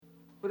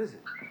What is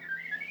it?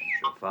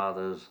 It's your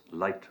father's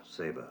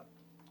lightsaber.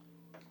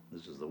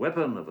 This is the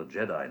weapon of a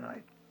Jedi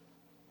Knight.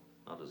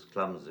 Not as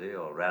clumsy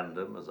or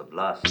random as a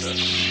blaster.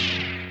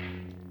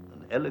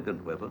 An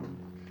elegant weapon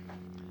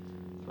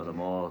for a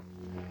more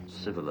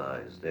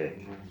civilized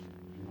age.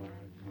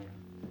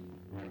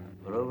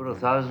 For over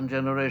 1,000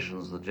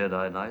 generations, the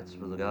Jedi Knights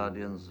were the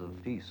guardians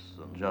of peace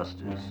and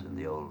justice in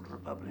the Old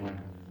Republic.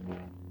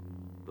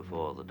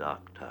 Before the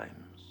Dark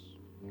Times.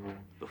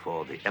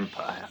 Before the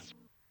Empire.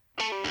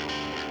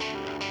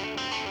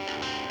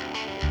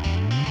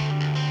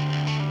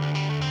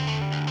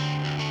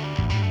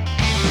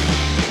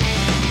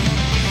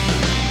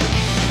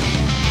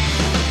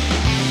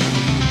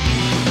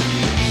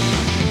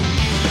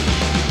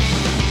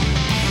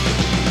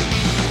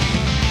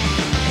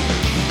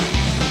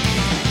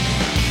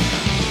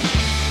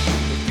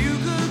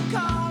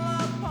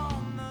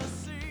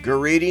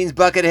 Greetings,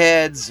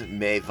 Bucketheads.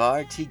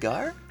 Mevar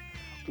Tigar.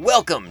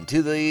 Welcome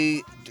to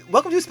a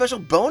special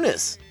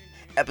bonus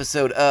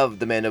episode of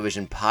the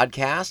Mandovision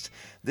podcast.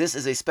 This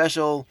is a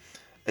special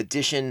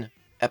edition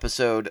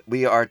episode.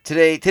 We are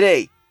today,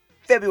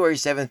 February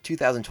 7th,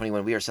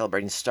 2021. We are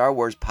celebrating Star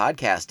Wars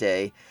Podcast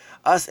Day.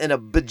 Us and a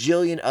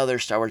bajillion other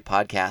Star Wars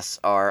podcasts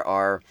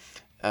are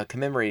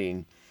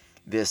commemorating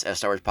this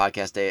Star Wars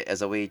Podcast Day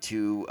as a way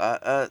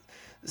to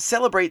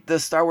celebrate the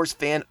Star Wars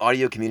fan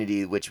audio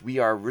community, which we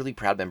are really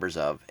proud members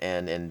of.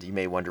 And you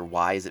may wonder,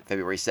 why is it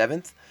February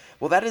 7th?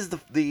 Well, that is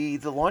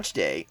the launch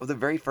day of the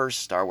very first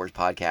Star Wars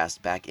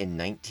podcast back in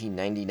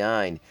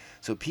 1999.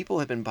 So people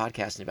have been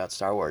podcasting about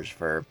Star Wars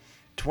for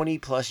 20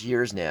 plus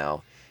years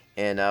now.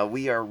 And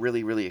we are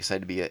really, really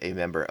excited to be a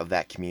member of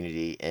that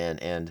community.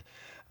 And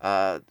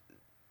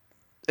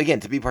again,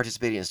 to be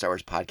participating in Star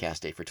Wars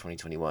Podcast Day for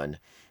 2021,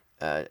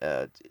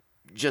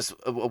 just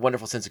a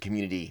wonderful sense of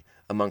community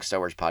among Star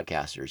Wars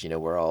podcasters. You know,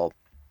 we're all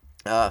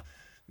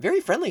very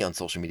friendly on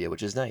social media,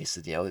 which is nice.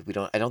 You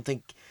know, I don't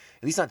think,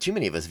 at least not too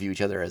many of us, view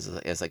each other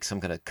as like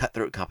some kind of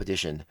cutthroat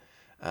competition.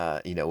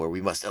 You know, where we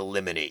must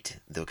eliminate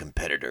the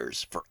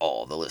competitors for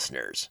all the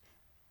listeners.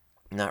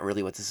 Not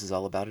really what this is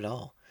all about at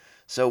all.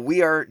 So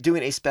we are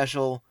doing a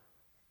special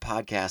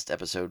podcast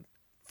episode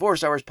for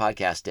Star Wars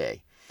Podcast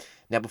Day.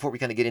 Now, before we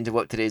kind of get into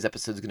what today's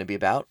episode is going to be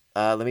about,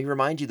 let me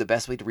remind you the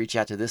best way to reach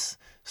out to this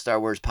Star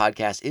Wars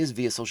podcast is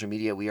via social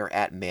media. We are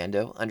at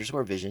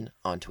Mando_Vision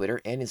on Twitter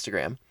and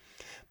Instagram.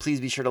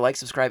 Please be sure to like,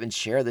 subscribe, and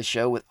share the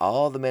show with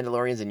all the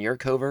Mandalorians in your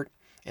covert.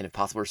 And if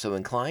possible or so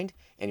inclined,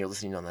 and you're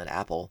listening on that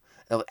Apple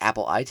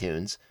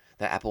iTunes,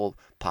 that Apple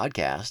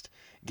podcast,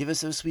 give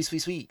us those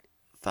sweet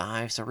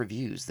 5-star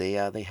reviews.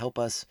 They help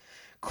us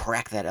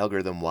crack that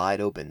algorithm wide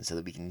open so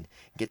that we can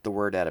get the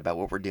word out about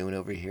what we're doing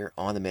over here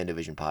on the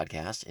Mandovision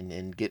podcast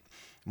and get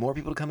more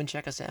people to come and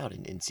check us out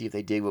and see if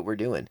they dig what we're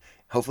doing.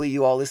 Hopefully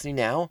you all listening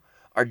now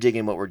are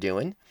digging what we're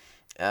doing.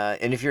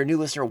 And if you're a new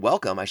listener,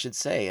 welcome, I should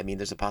say. I mean,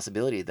 there's a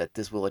possibility that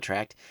this will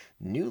attract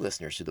new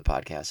listeners to the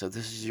podcast. So if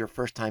this is your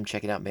first time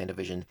checking out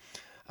Mandovision,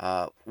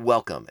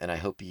 welcome. And I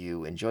hope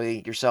you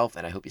enjoy yourself,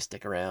 and I hope you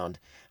stick around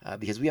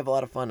because we have a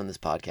lot of fun on this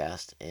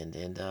podcast.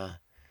 And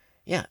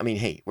yeah, I mean,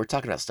 hey, we're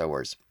talking about Star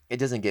Wars. It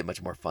doesn't get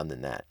much more fun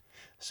than that.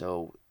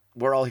 So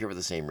we're all here for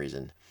the same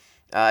reason.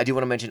 I do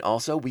want to mention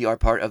also, we are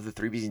part of the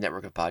 3BZ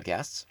network of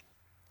podcasts.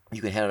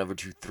 You can head on over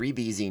to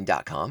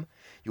 3bzine.com.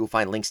 You will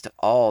find links to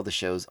all the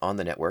shows on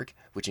the network,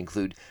 which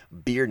include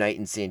Beer Night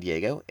in San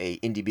Diego, a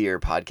indie beer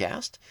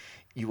podcast.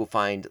 You will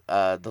find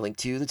the link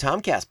to the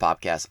Tomcast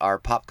podcast, our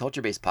pop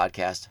culture-based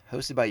podcast,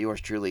 hosted by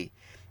yours truly.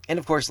 And,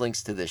 of course,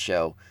 links to this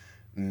show,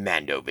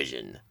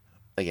 Mandovision.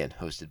 Again,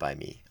 hosted by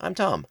me. I'm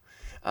Tom.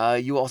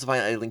 You will also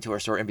find a link to our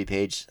store MV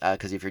page,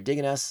 because if you're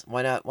digging us,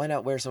 why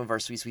not wear some of our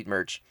sweet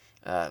merch?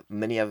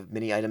 Many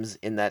items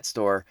in that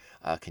store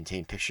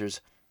contain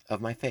pictures of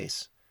my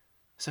face.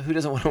 So who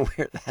doesn't want to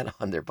wear that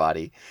on their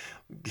body?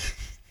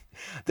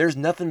 There's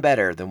nothing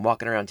better than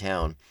walking around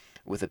town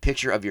with a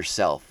picture of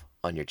yourself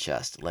on your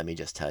chest. Let me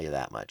just tell you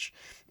that much.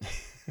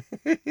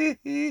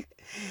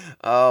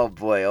 Oh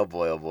boy.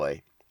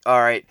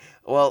 All right.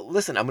 Well,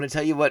 listen, I'm going to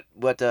tell you what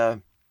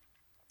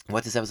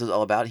this episode is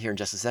all about here in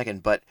just a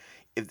second. But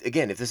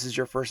if this is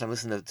your first time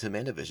listening to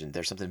Mandovision,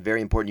 there's something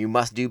very important you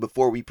must do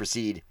before we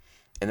proceed,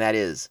 and that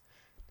is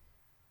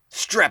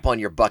strap on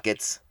your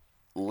buckets.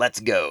 Let's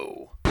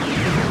go.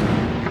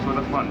 Here's where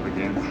the fun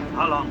begins.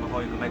 How long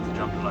before you can make the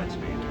jump to light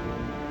speed?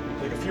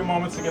 Take a few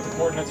moments to get the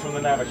coordinates from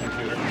the Navi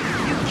computer.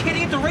 You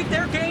kidding? At the rate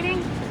they're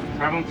gaining?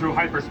 Traveling through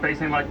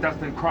hyperspace ain't like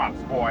dusting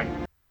crops, boy.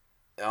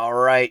 All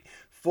right.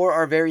 For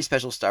our very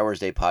special Star Wars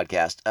Day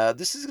podcast,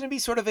 this is going to be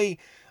sort of a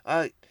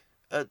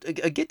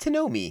get to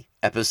know me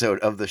episode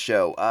of the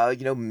show.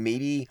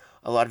 Maybe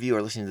a lot of you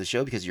are listening to the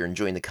show because you're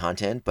enjoying the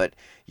content, but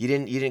you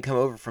didn't come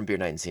over from Beer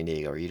Night in San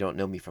Diego, or you don't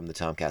know me from the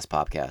Tomcast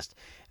podcast.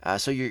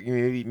 So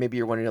maybe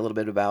you're wondering a little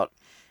bit about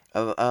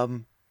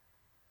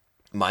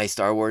my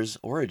Star Wars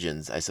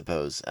origins, I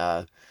suppose.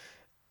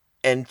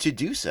 And to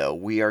do so,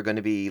 we are going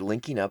to be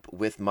linking up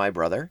with my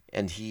brother,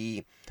 and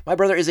my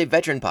brother is a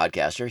veteran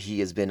podcaster. He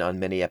has been on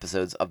many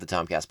episodes of the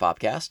Tomcast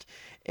podcast,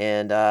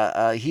 and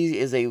he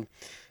is a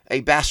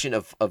a bastion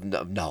of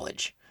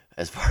knowledge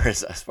as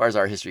far as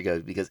our history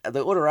goes, because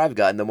the older I've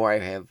gotten, the more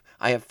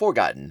I have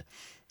forgotten.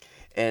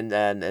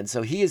 And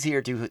so he is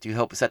here to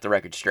help set the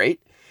record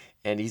straight,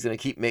 and he's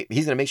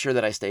gonna make sure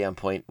that I stay on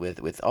point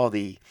with all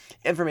the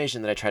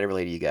information that I try to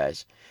relay to you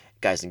guys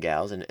and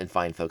gals, and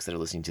fine folks that are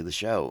listening to the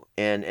show.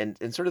 And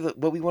sort of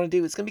what we want to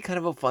do, it's gonna be kind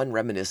of a fun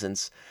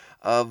reminiscence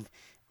of,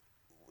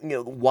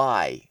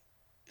 why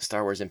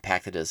Star Wars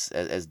impacted us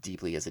as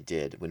deeply as it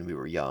did when we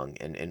were young,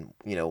 and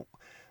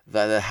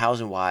the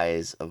hows and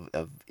whys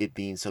of it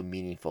being so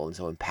meaningful and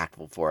so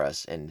impactful for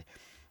us, and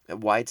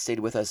why it stayed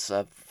with us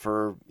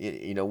for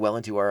well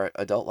into our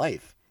adult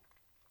life.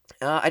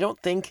 I don't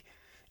think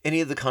any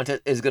of the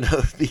content is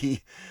gonna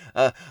be.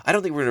 I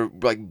don't think we're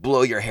gonna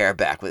blow your hair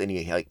back with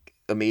any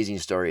amazing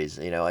stories.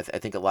 I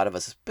think a lot of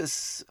us,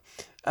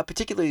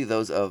 particularly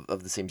those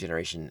of the same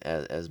generation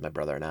as my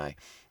brother and I,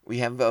 we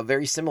have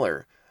very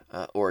similar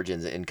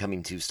origins in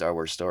coming to Star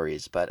Wars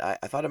stories. But I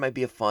thought it might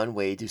be a fun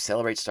way to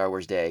celebrate Star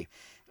Wars Day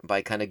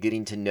by kind of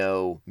getting to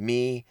know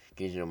me,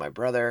 getting to know my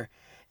brother,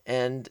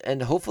 and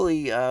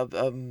hopefully,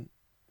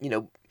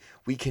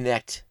 we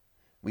connect.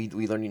 We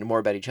learn more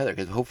about each other,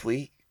 because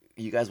hopefully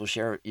you guys will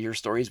share your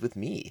stories with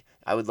me.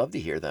 I would love to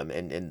hear them.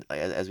 And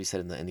as we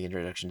said in the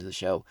introduction to the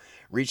show,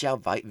 reach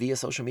out via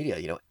social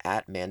media.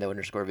 At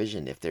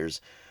Mando_Vision. If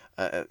there's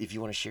if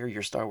you want to share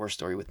your Star Wars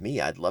story with me,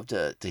 I'd love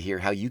to hear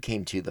how you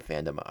came to the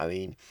fandom. I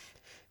mean,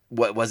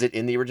 what was it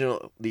in the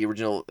original?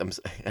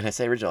 And I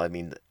say original, I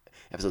mean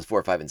episodes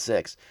 4, 5, and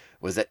 6.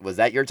 Was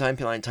that your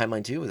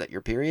timeline too? Was that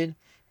your period?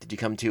 Did you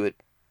come to it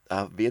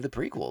via the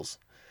prequels,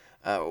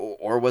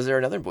 or was there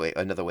another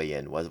way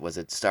in? Was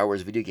it Star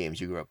Wars video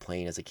games you grew up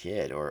playing as a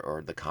kid,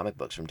 or the comic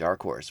books from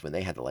Dark Horse when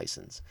they had the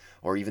license,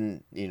 or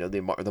even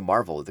the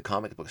Marvel, the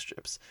comic book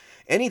strips,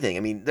 anything? I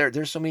mean,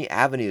 there's so many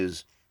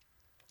avenues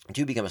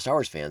to become a Star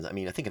Wars fan. I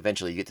mean, I think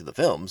eventually you get to the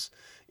films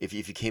if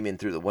you came in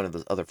through one of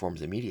the other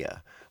forms of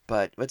media.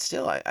 But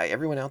still,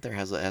 everyone out there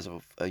has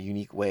a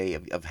unique way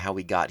of how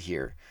we got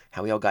here,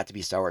 how we all got to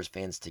be Star Wars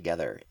fans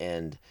together,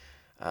 and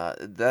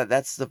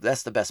that's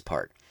the best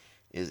part.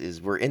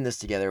 Is we're in this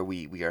together.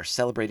 We are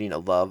celebrating a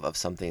love of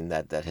something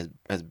that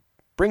has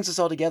brings us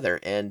all together.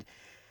 And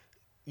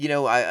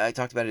I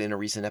talked about it in a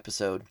recent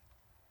episode.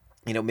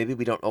 Maybe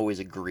we don't always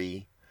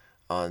agree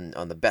on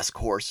the best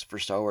course for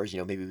Star Wars.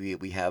 Maybe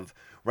we have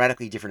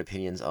radically different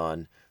opinions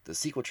on the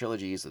sequel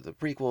trilogies, or the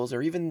prequels,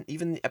 or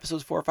even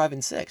episodes 4, 5,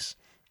 and 6.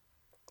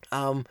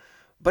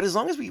 But as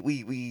long as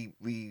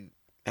we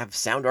have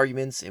sound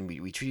arguments, and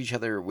we treat each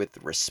other with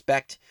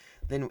respect,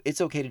 then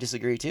it's okay to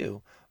disagree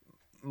too.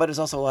 But it's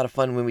also a lot of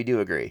fun when we do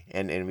agree,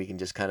 and we can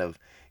just kind of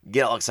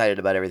get all excited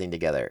about everything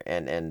together.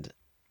 And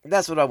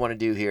that's what I want to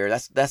do here.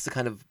 That's the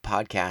kind of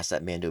podcast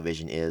that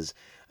Mandovision is.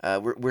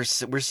 We're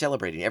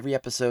celebrating every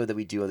episode that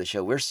we do of the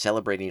show. We're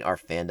celebrating our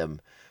fandom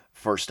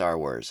for Star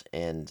Wars,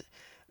 and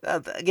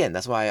again,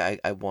 that's why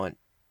I want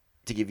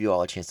to give you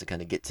all a chance to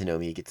kind of get to know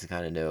me, get to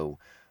kind of know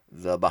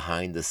the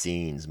behind the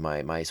scenes,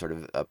 my sort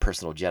of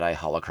personal Jedi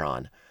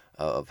holocron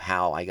of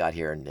how I got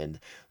here, and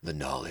the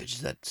knowledge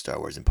that Star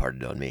Wars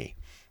imparted on me,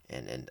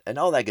 and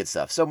all that good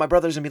stuff. So my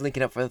brother's gonna be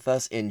linking up with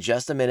us in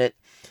just a minute.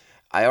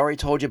 I already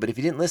told you, but if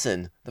you didn't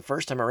listen the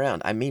first time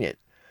around, I mean it.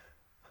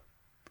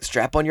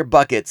 Strap on your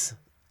buckets.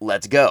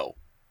 Let's go.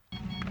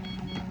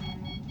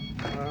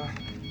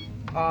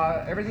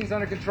 Everything's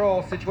under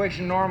control.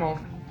 Situation normal.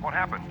 What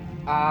happened?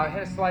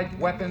 Had a slight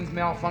weapons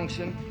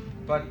malfunction,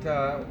 but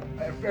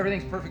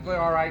everything's perfectly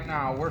all right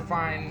now. We're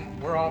fine.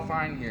 We're all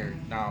fine here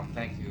now.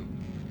 Thank you.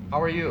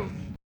 How are you?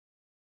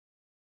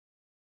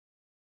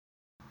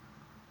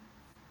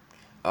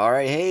 All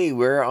right, hey,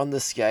 we're on the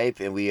Skype,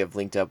 and we have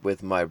linked up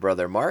with my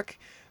brother Mark,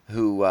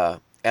 who,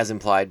 as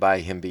implied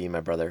by him being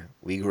my brother,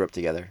 we grew up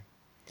together.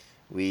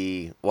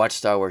 We watched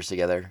Star Wars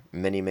together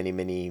many, many,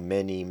 many,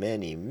 many,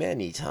 many,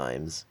 many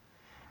times.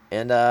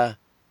 And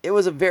it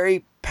was a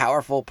very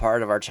powerful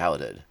part of our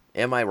childhood.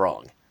 Am I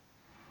wrong?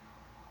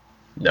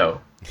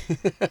 No.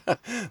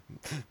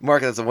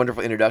 Mark, that's a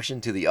wonderful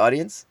introduction to the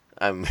audience.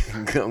 I'm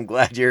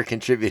glad you're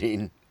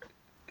contributing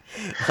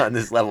on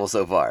this level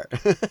so far.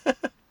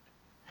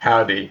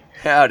 Howdy.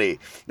 Howdy.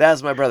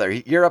 That's my brother.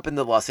 You're up in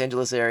the Los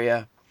Angeles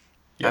area.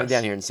 Yes. I'm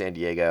down here in San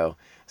Diego.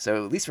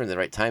 So at least we're in the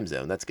right time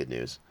zone. That's good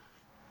news.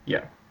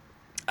 Yeah.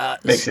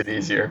 Makes it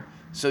easier.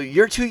 So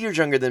you're 2 years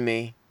younger than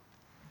me.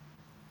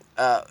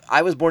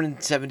 I was born in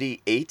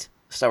 78.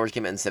 Star Wars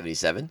came out in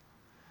 77.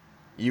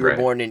 You were Right.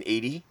 born in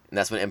 80, and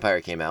that's when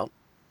Empire came out.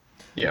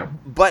 Yeah.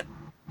 But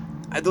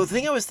the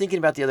thing I was thinking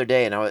about the other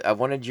day, and I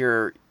wanted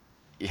your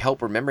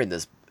help remembering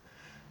this.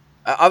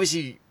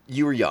 Obviously,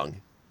 you were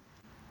young.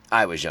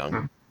 I was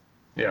young.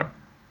 Yeah.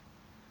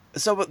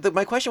 So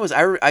my question was,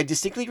 I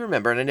distinctly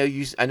remember, and I know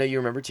you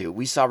remember too.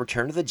 We saw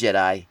Return of the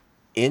Jedi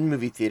in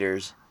movie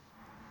theaters,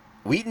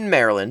 Wheaton,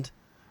 Maryland,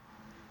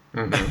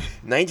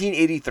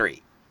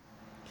 1983.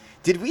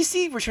 Did we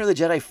see Return of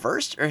the Jedi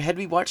first, or had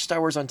we watched Star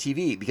Wars on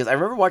TV? Because I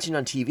remember watching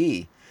on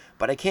TV,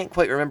 but I can't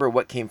quite remember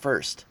what came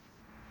first.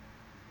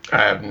 I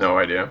have no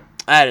idea.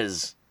 That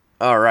is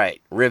All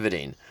right,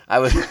 riveting. I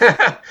was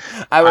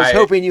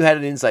hoping you had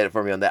an insight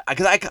for me on that,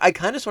 because I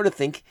kind of sort of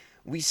think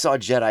we saw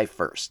Jedi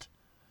first.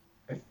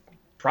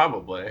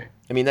 Probably.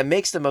 I mean, that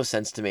makes the most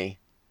sense to me.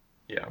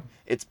 Yeah.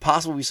 It's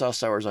possible we saw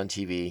Star Wars on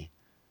TV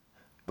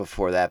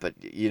before that, but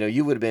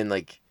you would have been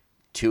like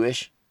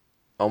 2-ish,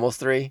 almost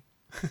 3.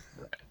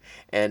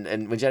 and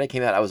when Jedi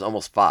came out, I was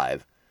almost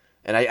 5.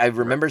 And I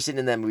remember sitting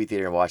in that movie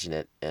theater and watching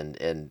it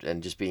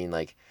and just being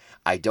like,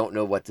 I don't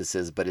know what this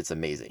is, but it's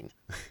amazing.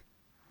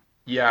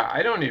 Yeah,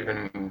 I don't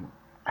even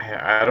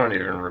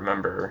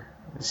remember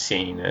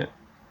seeing it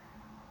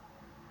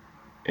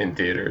in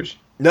theaters.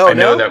 No, I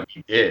know no? that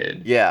we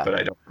did, Yeah. but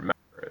I don't remember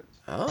it.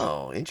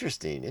 Oh,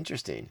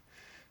 interesting.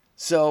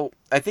 So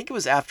I think it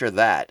was after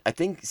that. I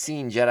think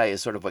seeing Jedi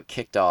is sort of what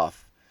kicked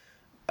off.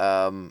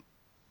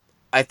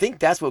 I think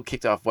that's what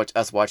kicked off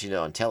us watching it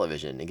on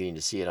television and getting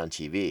to see it on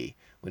TV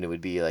when it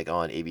would be like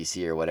on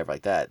ABC or whatever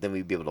like that. Then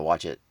we'd be able to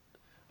watch it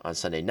on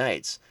Sunday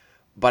nights.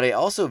 But I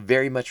also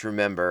very much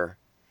remember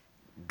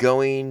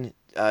going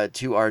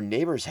to our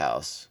neighbor's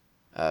house,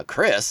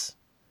 Chris,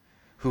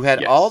 who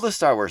had Yes. all the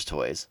Star Wars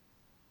toys.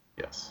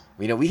 Yes.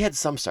 We had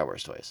some Star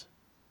Wars toys.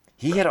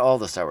 He had all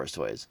the Star Wars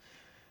toys.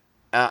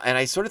 And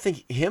I sort of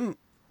think him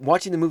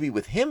watching the movie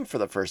with him for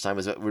the first time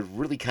was what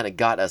really kind of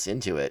got us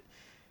into it.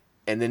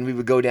 And then we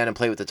would go down and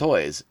play with the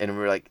toys, and we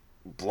were like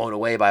blown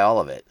away by all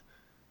of it.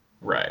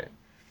 Right.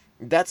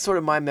 That's sort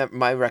of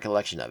my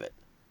recollection of it.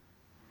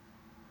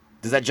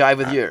 Does that jive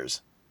with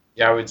yours?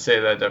 Yeah, I would say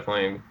that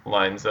definitely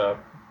lines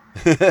up.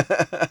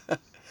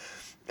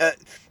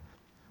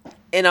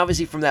 And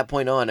obviously from that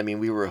point on, I mean,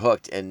 we were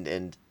hooked.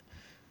 And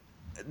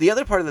the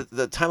other part of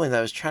the timeline that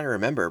I was trying to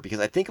remember, because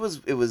I think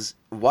it was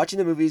watching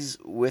the movies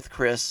with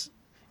Chris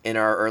in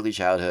our early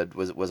childhood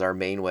was our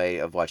main way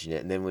of watching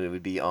it, and then when it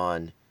would be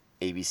on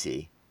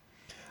ABC.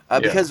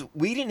 Because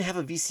we didn't have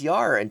a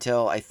VCR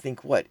until, I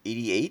think,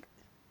 88?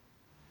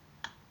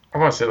 I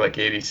want to say like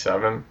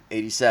 87.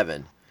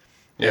 87.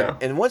 Yeah.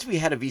 And once we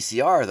had a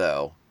VCR,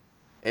 though,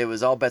 it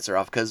was all bets are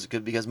off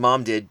because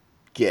Mom did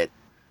get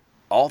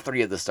all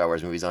 3 of the Star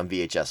Wars movies on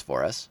VHS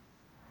for us.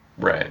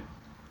 Right.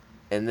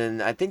 And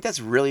then I think that's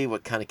really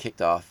what kind of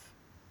kicked off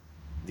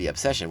the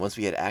obsession. Once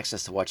we had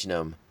access to watching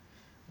them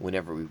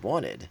whenever we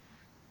wanted.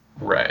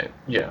 Right.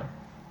 Yeah.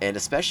 And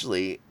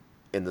especially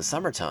in the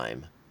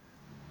summertime,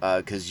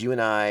 because you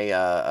and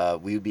I,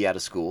 we would be out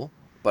of school,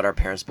 but our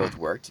parents both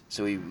worked,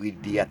 so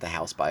we'd be at the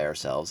house by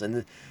ourselves.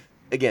 And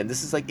again,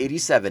 this is like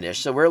 87-ish,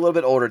 so we're a little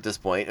bit older at this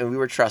point, and we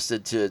were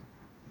trusted to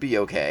be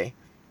okay.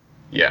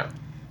 Yeah.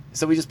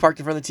 So we just parked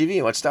in front of the TV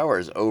and watched Star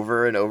Wars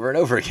over and over and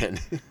over again.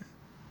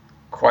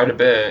 Quite a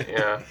bit,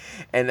 yeah.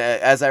 And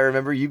as I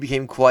remember, you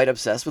became quite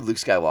obsessed with Luke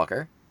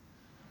Skywalker.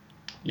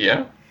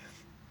 Yeah.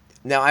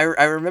 Now, I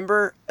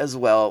remember as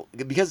well,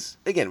 because,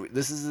 again,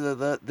 this is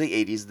the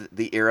 80s,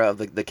 the era of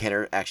the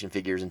Kenner action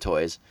figures and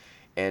toys.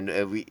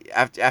 And we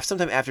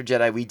sometime after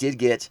Jedi, we did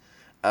get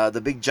the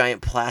big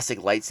giant plastic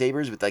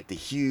lightsabers with, like, the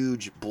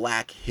huge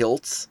black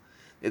hilts.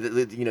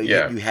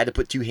 You had to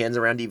put 2 hands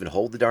around to even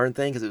hold the darn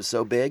thing because it was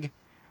so big.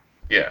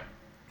 Yeah.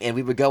 And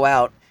we would go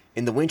out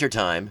in the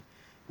wintertime.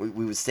 We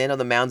would stand on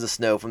the mounds of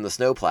snow from the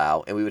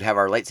snowplow, and we would have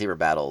our lightsaber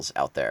battles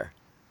out there.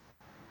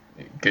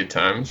 Good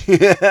times.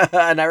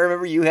 And I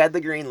remember you had the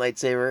green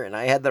lightsaber, and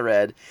I had the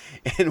red,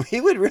 and we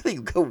would really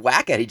go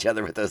whack at each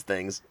other with those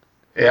things.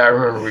 Yeah, I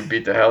remember we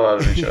beat the hell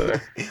out of each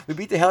other. We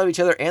beat the hell out of each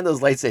other and those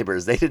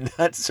lightsabers. They did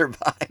not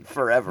survive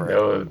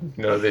forever.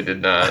 No, they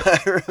did not.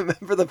 I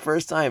remember the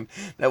first time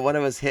that one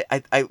of us hit.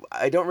 I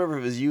don't remember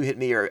if it was you hit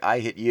me or I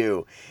hit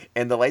you,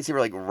 and the lightsaber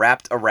like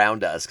wrapped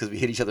around us because we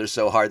hit each other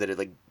so hard that it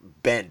like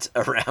bent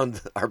around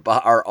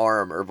our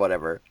arm or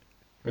whatever.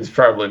 It was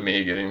probably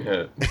me getting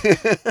hit.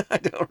 I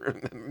don't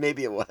remember.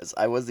 Maybe it was.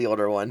 I was the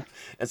older one.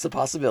 It's a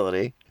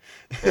possibility.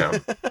 Yeah.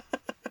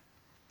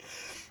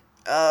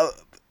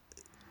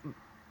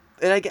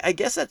 And I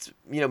guess that's,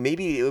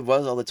 maybe it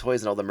was all the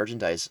toys and all the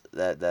merchandise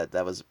that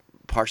was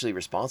partially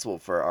responsible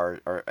for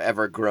our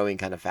ever-growing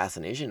kind of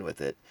fascination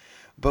with it.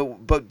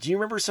 But do you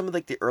remember some of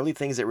like the early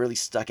things that really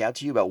stuck out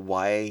to you about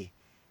why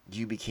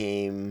you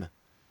became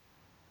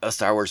a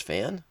Star Wars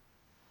fan?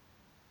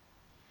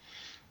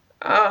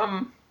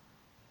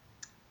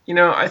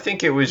 I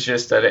think it was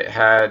just that it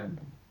had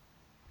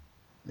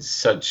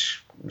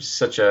such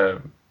a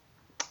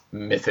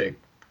mythic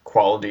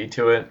quality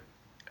to it.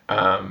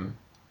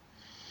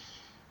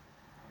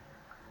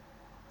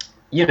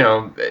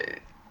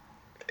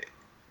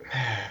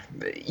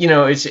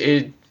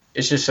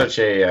 It's just such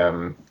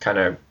a kind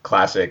of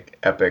classic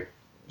epic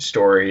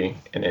story,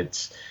 and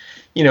it's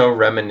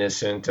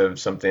reminiscent of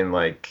something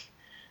like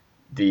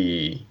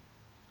the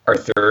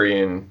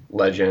Arthurian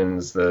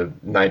legends, the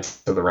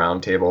Knights of the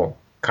Round Table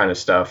kind of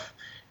stuff.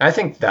 And I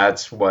think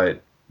that's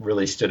what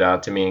really stood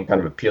out to me and kind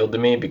of appealed to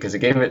me because it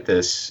gave it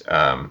this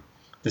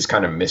this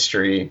kind of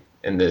mystery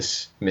and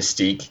this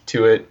mystique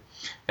to it.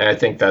 And I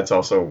think that's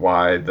also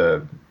why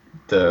the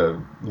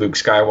Luke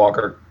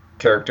Skywalker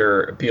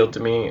character appealed to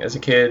me as a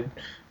kid,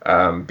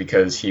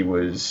 because he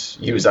was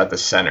at the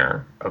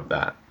center of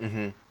that.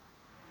 Mm-hmm.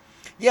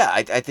 Yeah,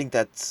 I think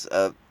that's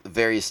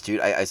very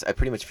astute. I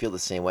pretty much feel the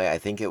same way. I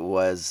think it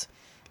was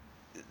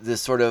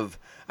this sort of.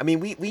 I mean,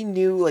 we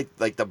knew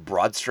like the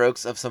broad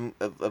strokes of some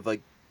of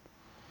like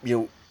you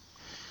know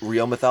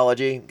real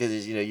mythology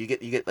because you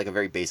get like a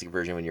very basic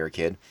version when you're a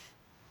kid.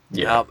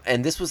 Yeah.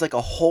 And this was like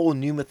a whole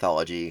new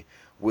mythology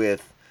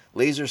with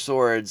laser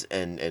swords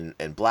and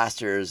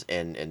blasters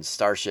and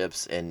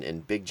starships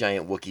and big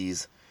giant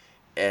Wookiees,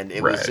 and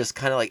it was Right. just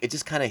kind of like it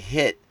just kind of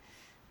hit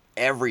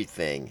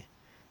everything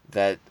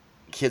that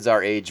kids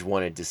our age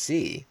wanted to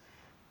see.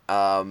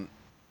 Um,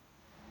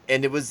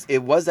 and it was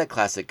that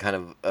classic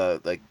kind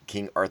of like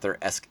King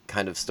Arthur-esque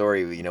kind of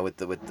story, with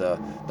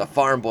the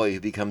farm boy who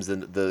becomes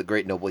the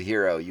great noble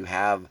hero. You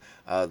have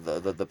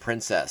the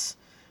princess,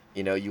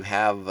 you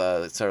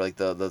have sort of like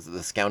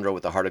the scoundrel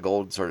with the heart of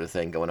gold sort of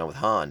thing going on with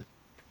Han,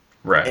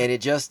 Right. and it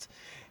just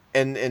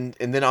and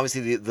then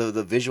obviously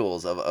the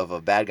visuals of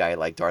a bad guy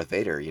like Darth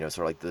Vader,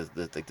 sort of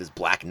like like this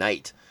Black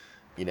Knight,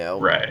 you know,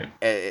 Right.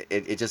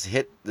 it just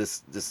hit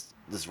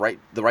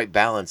the right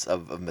balance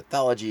of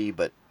mythology,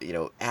 but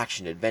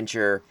action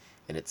adventure,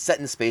 and it's set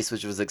in space,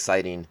 which was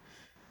exciting,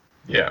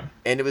 Yeah.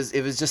 and it was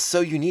just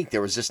so unique.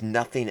 There was just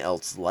nothing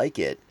else like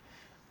it.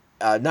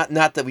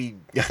 Not that we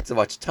got to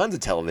watch tons of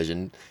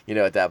television,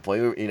 at that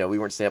point. We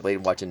weren't staying up late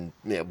and watching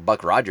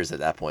Buck Rogers at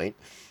that point,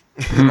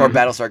 or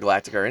Battlestar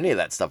Galactica, or any of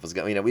that stuff was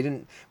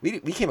going. We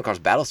came across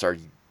Battlestar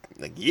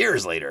like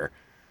years later.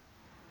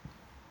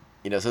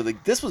 So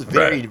like this was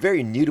very Right.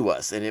 very new to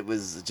us, and it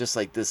was just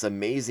like this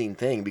amazing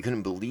thing. We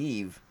couldn't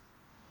believe,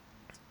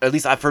 at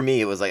least for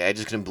me, it was like I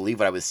just couldn't believe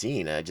what I was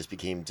seeing, and I just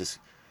became just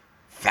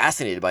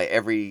fascinated by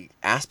every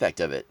aspect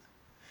of it.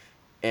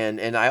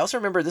 And I also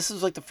remember this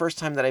was like the first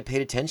time that I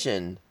paid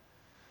attention.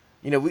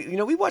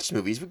 We watched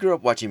movies. We grew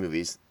up watching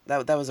movies.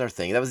 That was our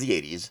thing. That was the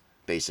 '80s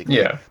basically.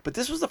 Yeah. But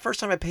this was the first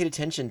time I paid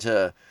attention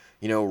to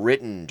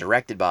written,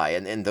 directed by,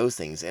 and those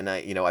things. And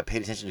I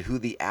paid attention to who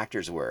the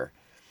actors were.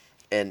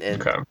 And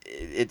Okay.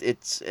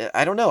 it's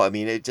I don't know. I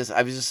mean,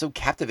 I was just so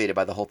captivated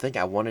by the whole thing.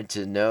 I wanted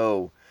to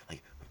know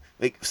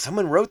like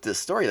someone wrote this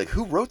story. Like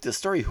who wrote this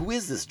story? Who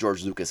is this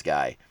George Lucas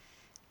guy?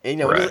 And,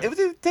 Right. it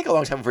would take a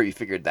long time before you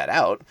figured that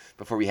out.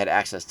 Before we had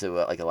access to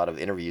like a lot of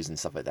interviews and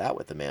stuff like that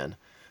with the man.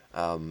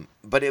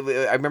 But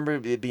I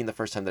remember it being the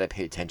first time that I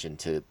paid attention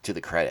to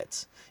the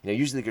credits.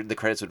 Usually the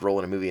credits would roll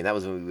in a movie, and that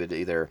was when we would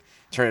either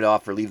turn it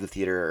off or leave the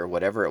theater or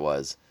whatever it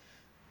was.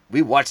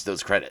 We watched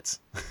those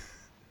credits.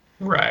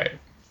 Right.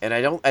 And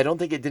I don't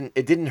think it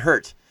didn't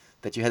hurt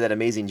that you had that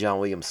amazing John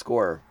Williams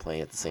score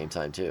playing at the same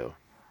time too.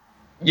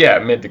 Yeah,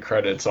 it made the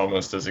credits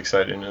almost as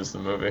exciting as the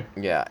movie.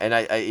 Yeah, and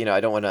I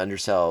don't want to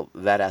undersell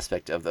that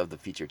aspect of the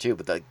feature too,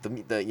 but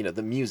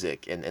the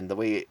music and the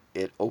way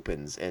it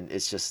opens, and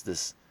it's just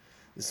this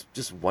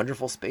just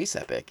wonderful space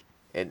epic.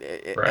 And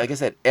Right. like I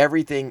said,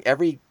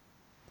 every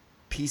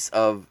piece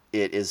of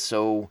it is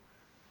so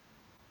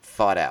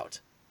thought out.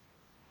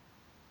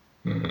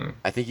 Hmm.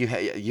 I think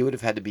you would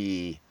have had to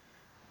be,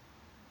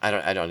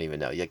 I don't even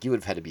know. Like you would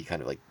have had to be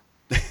kind of like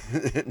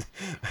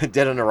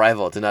dead on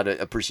arrival to not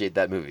appreciate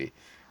that movie.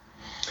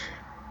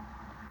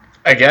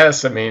 I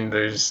guess. I mean,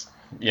 there's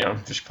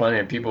plenty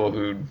of people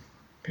who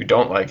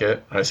don't like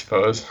it, I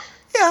suppose.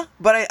 Yeah,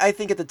 but I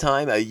think at the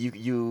time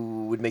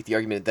you would make the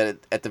argument that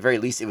at the very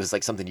least it was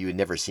like something you had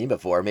never seen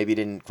before. Maybe it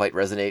didn't quite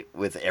resonate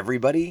with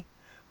everybody,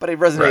 but it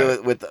resonated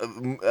Right. with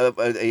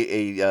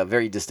a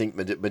very distinct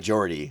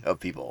majority of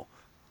people.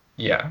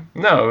 Yeah.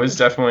 No, it was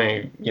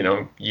definitely,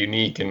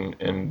 unique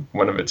and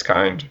one of its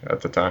kind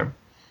at the time.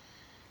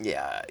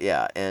 Yeah,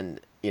 yeah,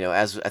 and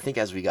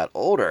as we got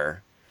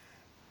older,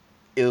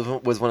 it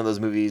was one of those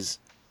movies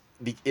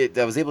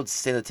that was able to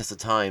stand the test of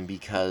time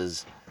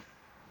because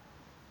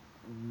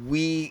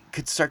we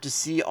could start to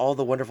see all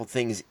the wonderful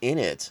things in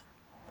it,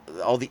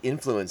 all the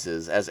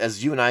influences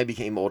as you and I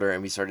became older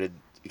and we started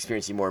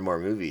experiencing more and more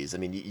movies. I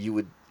mean,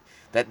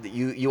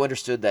 you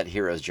understood that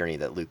hero's journey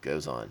that Luke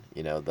goes on.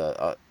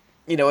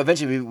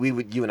 Eventually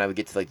you and I would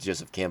get to like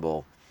Joseph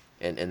Campbell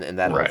and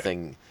that whole Right.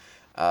 thing.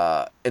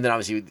 And then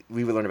obviously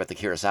we would learn about the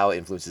Kurosawa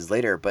influences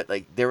later, but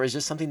like there was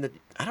just something that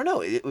I don't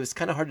know. It was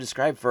kind of hard to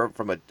describe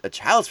from a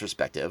child's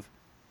perspective,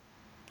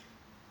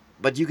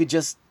 but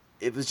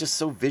it was just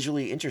so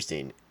visually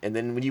interesting. And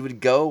then when you would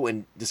go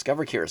and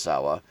discover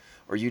Kurosawa,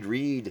 or you'd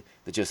read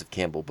the Joseph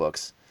Campbell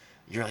books,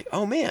 you're like,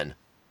 oh man,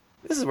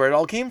 this is where it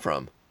all came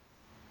from.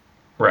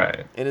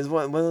 Right. And it's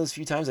one of those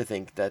few times I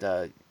think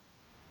that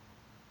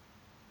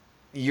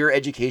your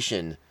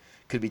education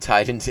could be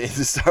tied into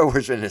Star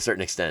Wars in a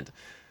certain extent.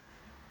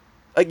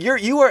 Like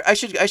you are. I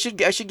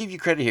should give you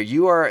credit here.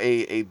 You are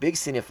a big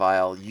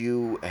cinephile.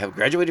 You have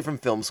graduated from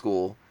film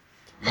school.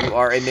 You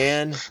are a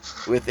man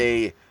with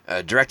a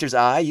director's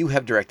eye. You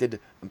have directed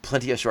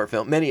many a short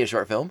film,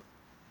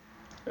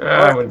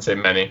 I or wouldn't say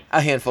many.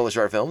 a handful of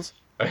short films.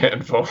 A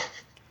handful.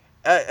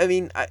 I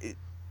mean,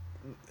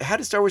 how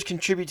did Star Wars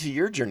contribute to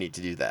your journey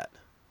to do that?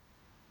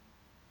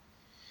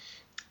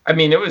 I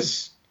mean,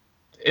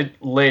 it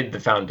laid the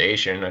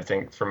foundation, I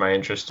think, for my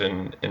interest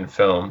in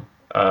film.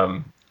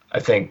 I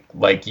think,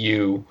 like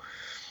you,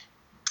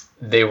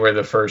 they were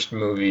the first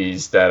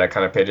movies that I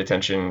kind of paid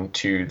attention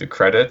to the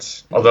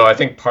credits. Although I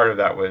think part of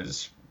that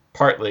was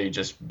partly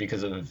just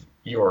because of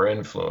your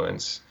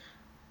influence.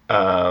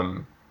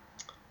 Um,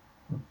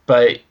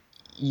 but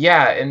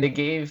yeah, and they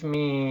gave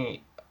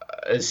me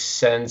a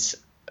sense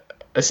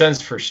a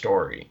sense for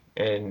story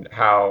and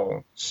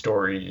how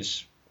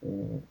stories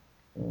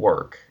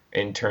work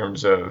in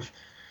terms of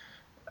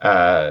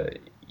uh,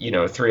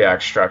 three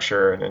act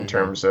structure, and in Mm-hmm.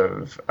 terms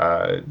of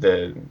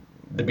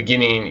the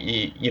beginning.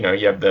 You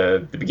have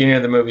the beginning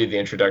of the movie, the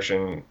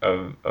introduction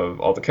of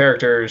all the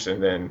characters,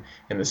 and then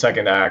in the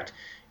second act,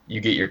 you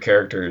get your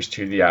characters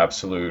to the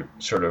absolute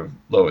sort of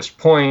lowest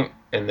point,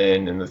 and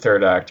then in the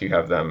third act, you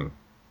have them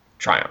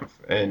triumph.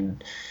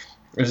 And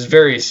it was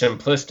very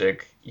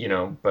simplistic,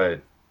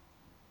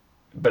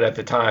 but at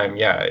the time,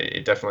 yeah,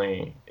 it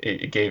definitely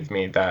it gave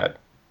me that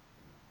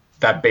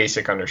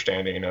basic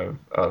understanding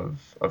of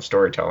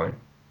storytelling.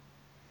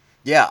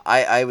 Yeah,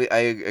 I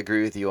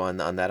agree with you on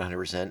that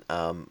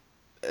 100%.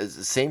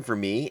 Same for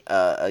me.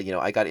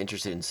 I got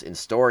interested in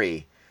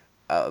story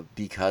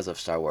because of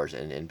Star Wars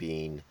and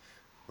being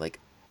like,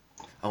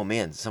 oh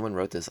man, someone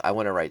wrote this. I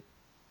want to write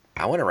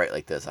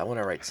like this. I want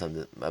to write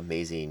some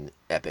amazing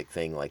epic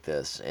thing like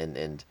this.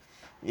 And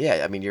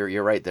yeah, I mean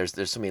you're right.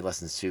 There's so many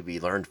lessons to be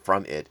learned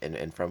from it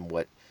and from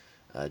what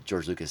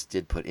George Lucas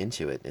did put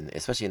into it, and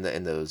especially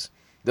in those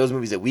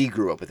movies that we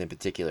grew up with in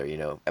particular.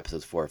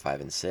 Episodes 4,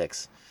 5, and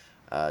 6.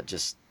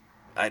 Just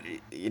I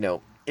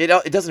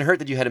it doesn't hurt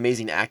that you had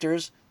amazing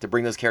actors to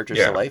bring those characters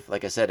to Yeah, life.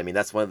 Like I said, I mean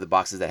that's one of the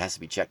boxes that has to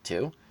be checked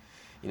too.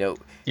 You know,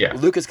 yeah,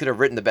 Lucas could have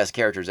written the best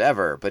characters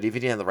ever, but if he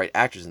didn't have the right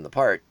actors in the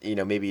part,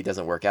 maybe it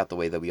doesn't work out the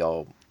way that we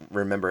all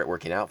remember it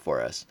working out for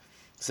us.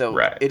 So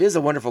right. it is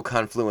a wonderful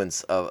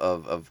confluence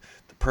of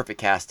the perfect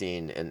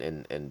casting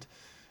and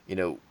you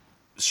know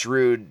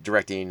shrewd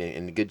directing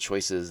and good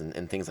choices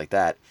and things like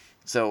that.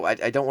 So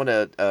I don't want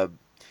to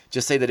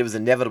just say that it was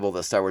inevitable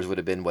that Star Wars would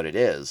have been what it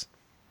is,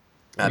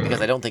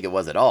 because I Mhm. don't think it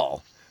was at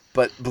all.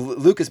 But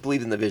Lucas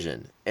believed in the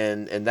vision,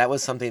 and that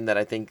was something that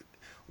I think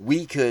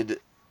we could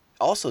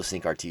also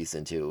sink our teeth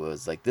into. It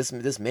was like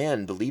this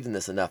man believed in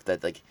this enough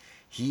that like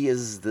he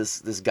is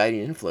this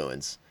guiding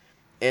influence.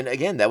 And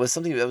again, that was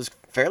something that was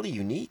fairly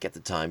unique at the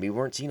time. We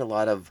weren't seeing a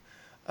lot of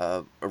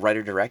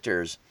writer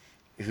directors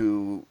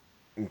who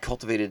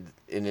cultivated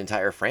an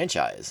entire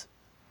franchise.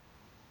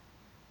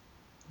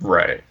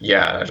 Right.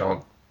 Yeah,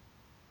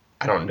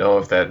 I don't know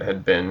if that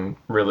had been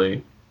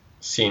really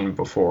seen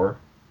before.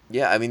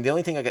 Yeah, I mean the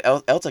only thing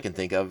else I can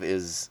think of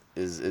is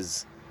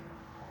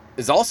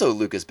also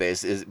Lucas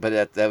based,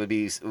 but that would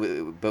be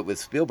but with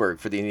Spielberg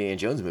for the Indiana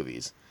Jones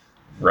movies.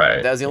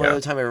 Right. That was the only Yeah.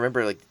 other time I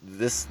remember like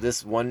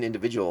this one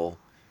individual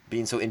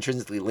being so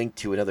intrinsically linked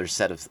to another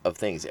set of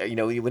things.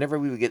 Whenever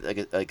we would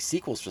get like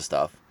sequels to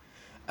stuff,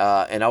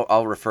 and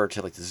I'll refer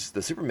to like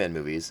the Superman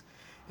movies.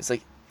 It's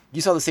like you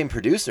saw the same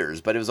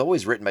producers, but it was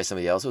always written by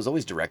somebody else. It was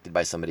always directed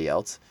by somebody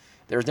else.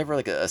 There was never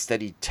like a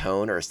steady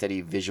tone or a steady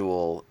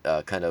visual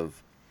kind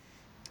of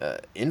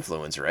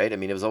influence, right? I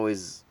mean, it was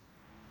always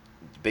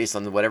based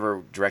on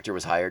whatever director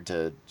was hired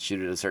to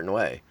shoot it a certain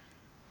way.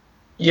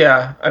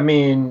 Yeah, I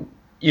mean,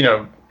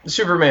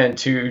 Superman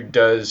 2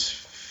 does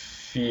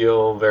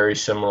feel very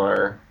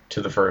similar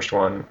to the first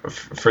one,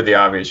 for the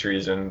obvious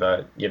reason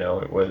that,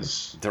 it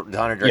was,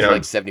 Donner you directed know,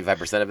 like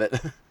 75% of it.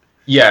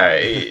 yeah,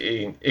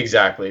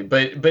 exactly.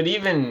 But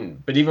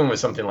even with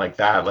something like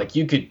that, like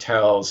you could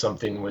tell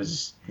something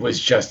was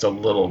just a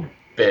little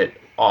bit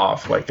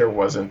off. Like there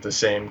wasn't the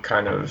same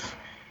kind of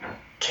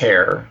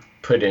care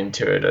put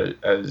into it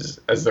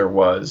as there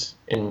was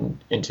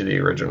into the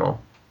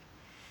original.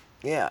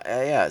 Yeah,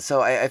 yeah.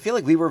 So I feel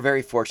like we were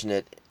very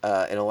fortunate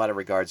in a lot of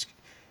regards.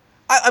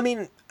 I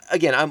mean,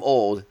 again, I'm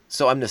old,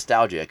 so I'm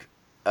nostalgic,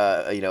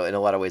 in a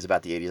lot of ways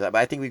about the 80s. But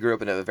I think we grew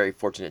up in a very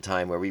fortunate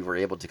time where we were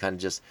able to kind of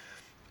just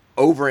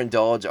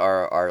overindulge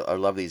our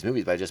love of these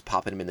movies by just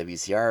popping them in the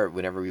VCR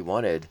whenever we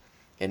wanted,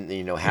 and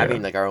having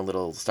Yeah. like our own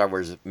little Star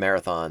Wars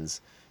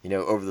marathons,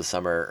 over the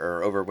summer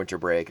or over winter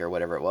break or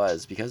whatever it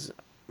was. Because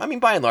I mean,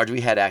 by and large,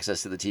 we had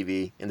access to the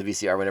TV and the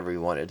VCR whenever we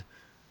wanted,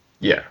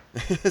 Yeah.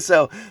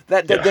 so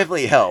that Yeah.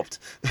 definitely helped.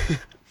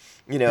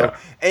 you know,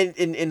 Yeah.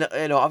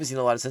 and obviously in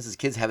a lot of senses,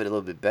 kids have it a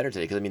little bit better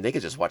today because I mean they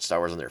could just watch Star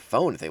Wars on their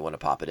phone if they want to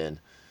pop it in.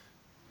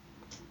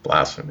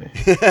 Blasphemy.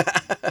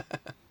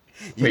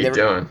 You What are you never,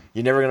 doing?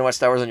 you're never gonna watch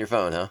Star Wars on your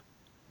phone, huh?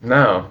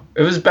 No,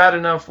 it was bad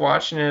enough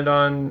watching it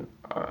on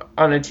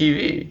a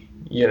TV.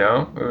 It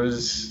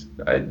was.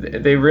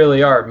 They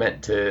really are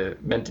meant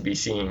to be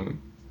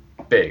seen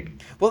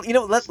big. Well,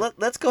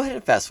 let's go ahead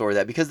and fast forward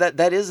that because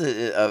that is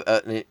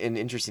an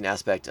interesting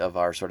aspect of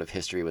our sort of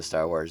history with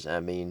Star Wars. I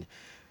mean,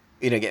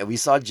 again, we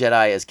saw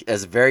Jedi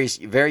as very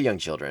very young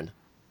children.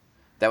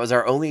 That was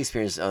our only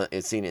experience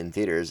seeing it in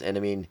theaters, and I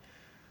mean,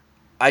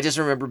 I just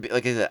remember,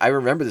 like I said, I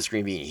remember the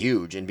screen being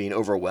huge and being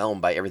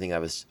overwhelmed by everything I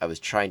was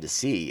trying to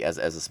see as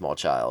a small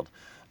child.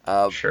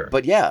 Sure.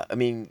 But yeah, I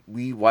mean,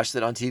 we watched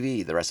it on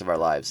TV the rest of our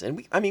lives, and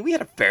we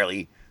had a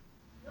fairly,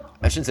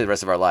 I shouldn't say the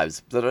rest of our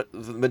lives, the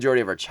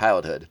majority of our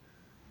childhood.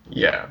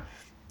 Yeah.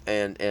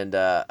 And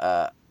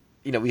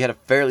we had a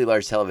fairly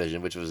large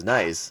television, which was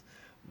nice,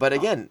 but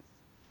again,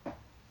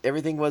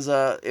 everything was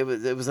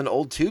it was an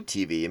old tube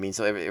TV. I mean,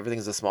 so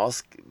everything's a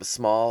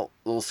small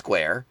little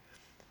square.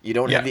 You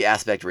don't have the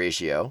aspect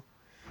ratio.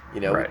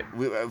 Right.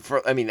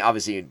 I mean,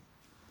 obviously,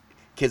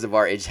 kids of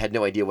our age had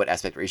no idea what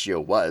aspect ratio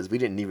was. We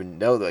didn't even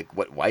know like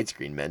what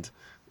widescreen meant.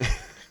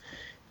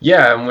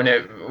 Yeah, and when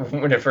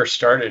it first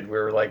started, we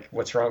were like,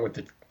 "What's wrong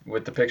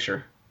with the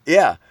picture?"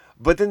 Yeah,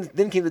 but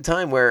then came the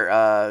time where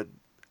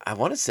I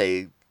want to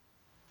say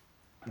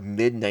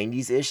mid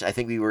 '90s ish. I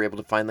think we were able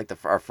to find like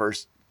our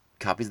first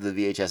copies of the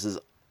VHSs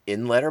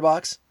in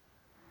Letterbox.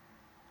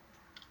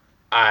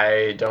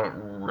 I don't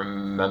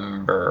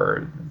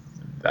remember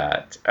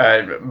that.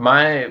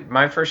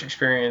 My first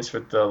experience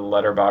with the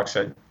letterbox,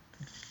 I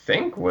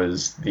think,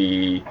 was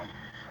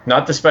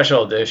not the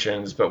special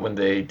editions, but when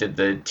they did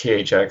the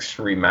THX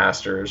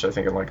remasters, I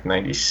think in like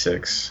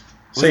 '96.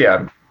 So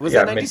Was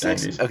yeah, that mid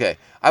 '96? '90s. Okay,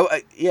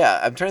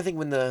 I'm trying to think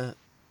when the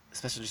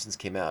special editions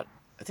came out.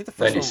 I think the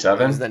first one was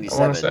 97, I '97.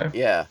 wanna say.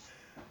 Yeah,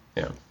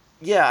 Yeah.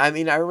 yeah. I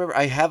mean, I remember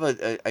I have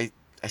I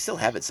still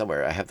have it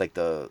somewhere. I have like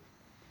the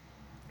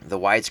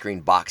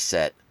widescreen box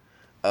set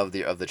of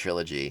the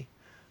trilogy.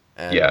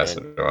 Yeah, so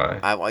do I.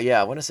 I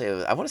want to say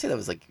that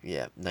was like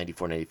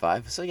 94,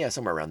 95. So yeah,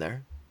 somewhere around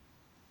there.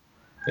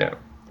 Yeah.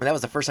 And that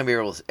was the first time we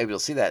were able to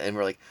see that, and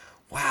we're like,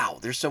 wow,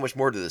 there's so much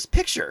more to this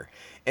picture,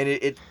 and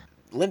it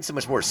lent so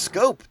much more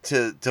scope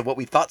to what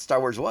we thought Star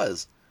Wars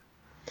was.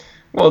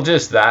 Well,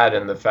 just that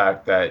and the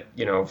fact that,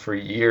 for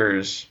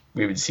years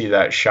we would see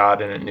that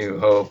shot in A New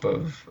Hope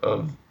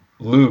of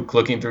Luke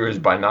looking through his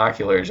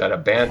binoculars at a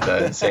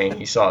bantha and saying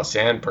he saw a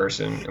sand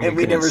person, And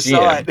we couldn't never see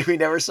saw him. it. We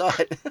never saw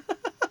it.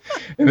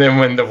 And then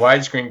when the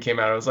widescreen came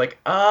out, I was like,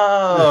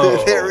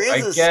 oh, there is I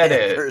a get sand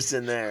it.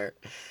 person there.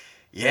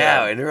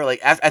 Yeah, and we were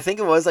like, I think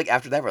it was like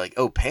after that, we're like,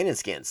 oh, Pan and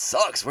Scan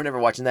sucks. We're never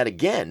watching that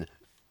again.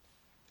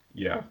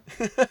 Yeah.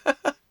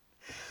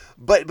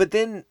 But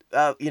then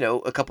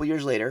a couple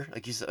years later,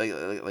 like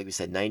we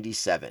said,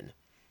 '97,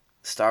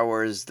 Star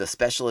Wars the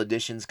special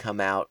editions come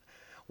out.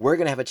 We're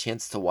gonna have a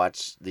chance to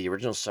watch the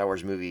original Star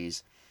Wars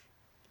movies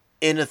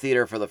in a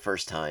theater for the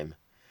first time.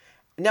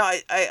 Now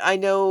I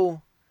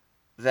know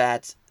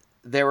that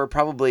there were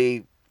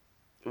probably,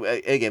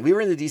 again, we were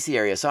in the DC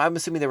area, so I'm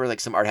assuming there were like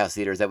some art house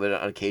theaters that would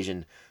on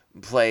occasion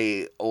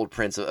play old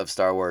prints of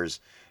Star Wars,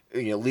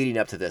 leading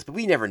up to this, but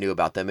we never knew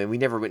about them, and we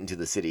never went into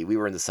the city. We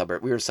were in the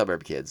suburb. We were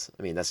suburb kids.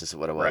 I mean, that's just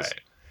what it was.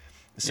 Right.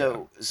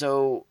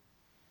 So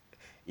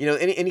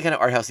any kind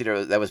of art house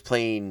theater that was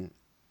playing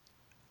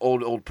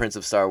old prints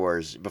of Star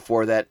Wars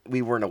before that,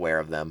 we weren't aware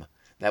of them.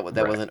 That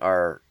wasn't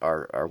our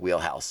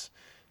wheelhouse.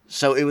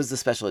 So it was the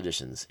special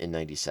editions in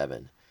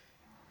 '97,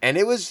 and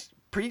it was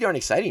pretty darn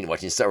exciting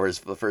watching Star Wars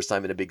for the first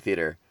time in a big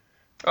theater.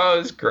 Oh,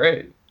 it's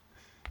great.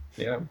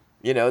 Yeah.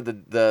 When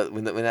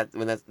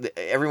that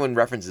everyone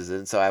references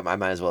it, so I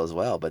might as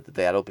well. But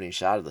that opening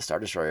shot of the Star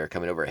Destroyer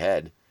coming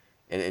overhead,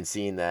 and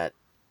seeing that,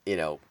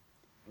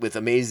 with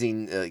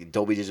amazing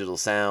Dolby Digital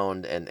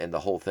sound and the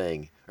whole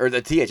thing, or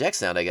the THX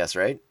sound, I guess,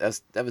 right?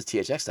 That was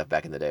THX stuff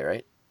back in the day,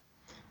 right?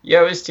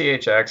 Yeah, it was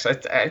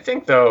THX. I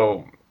think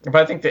though, but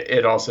I think that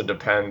it also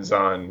depends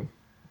on,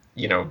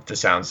 the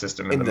sound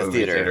system in the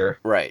movie theater.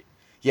 Right?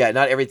 Yeah,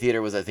 not every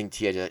theater was, I think,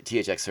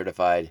 THX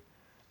certified.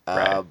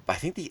 Right. I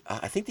think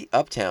the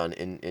Uptown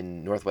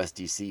in Northwest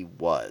DC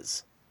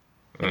was,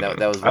 and that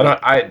was.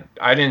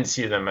 I didn't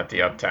see them at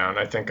the Uptown.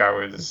 I think I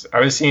was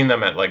seeing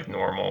them at like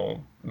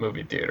normal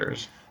movie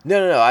theaters.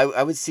 No.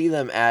 I would see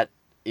them at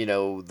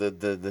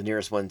the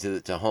nearest one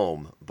to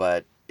home,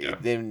 but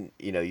then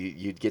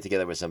you'd get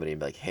together with somebody and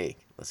be like, hey,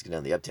 let's go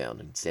down the Uptown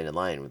and stand in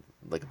line with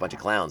like a bunch of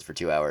clowns for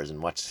 2 hours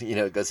and watch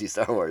go see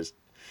Star Wars.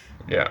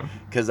 Yeah.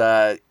 Because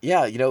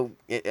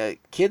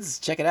kids,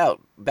 check it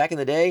out. Back in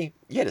the day,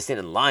 you had to stand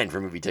in line for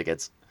movie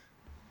tickets,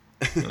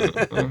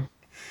 Mm-hmm.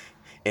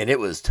 and it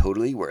was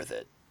totally worth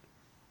it.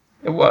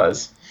 It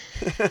was.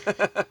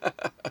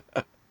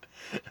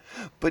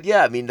 But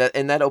yeah, I mean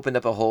that opened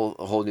up a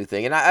whole new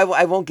thing, and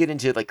I won't get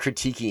into like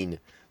critiquing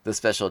the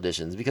special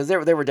editions because there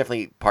were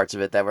definitely parts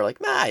of it that were like,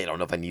 I don't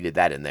know if I needed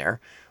that in there,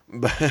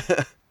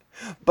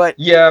 but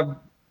Yeah,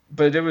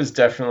 but it was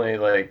definitely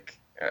like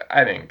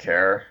I didn't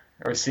care.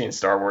 I was seeing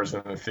Star Wars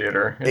in the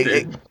theater.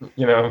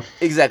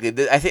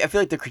 Exactly. I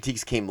feel like the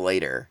critiques came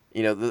later.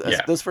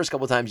 Those first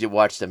couple times you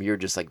watched them, you were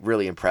just like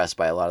really impressed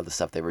by a lot of the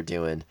stuff they were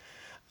doing.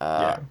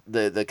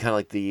 The kind of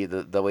like the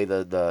way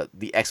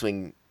the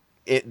X-wing.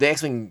 The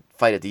X-wing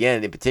fight at the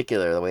end, in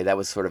particular, the way that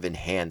was sort of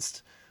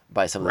enhanced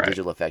by some of the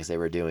digital effects they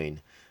were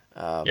doing,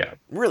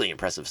 really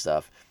impressive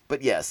stuff.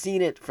 But yeah,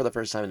 seeing it for the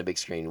first time in a big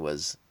screen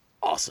was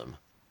awesome.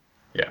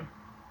 Yeah.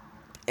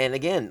 And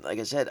again, like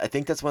I said, I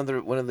think that's one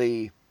of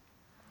the.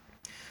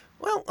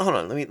 Well, hold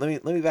on. Let me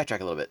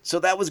backtrack a little bit. So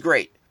that was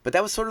great, but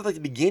that was sort of like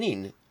the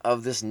beginning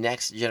of this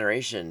next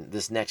generation.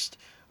 This next,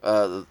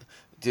 to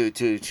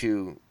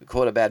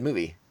quote a bad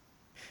movie,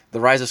 The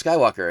Rise of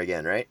Skywalker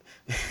again, right?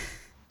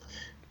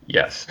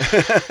 Yes.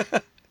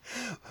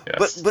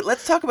 Yes. But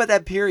let's talk about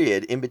that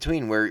period in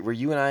between where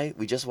you and I,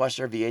 we just watched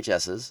our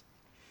VHSs.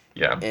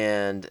 Yeah.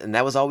 And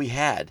that was all we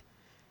had.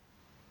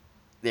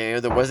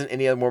 there wasn't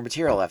any other more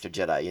material after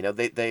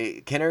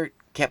Jedi. Kenner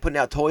kept putting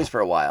out toys for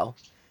a while,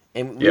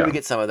 and we Yeah. would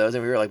get some of those,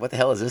 and we were like, "What the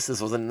hell is this?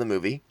 This wasn't in the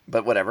movie."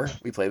 But whatever,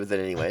 we played with it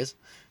anyways.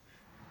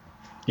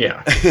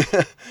 Yeah.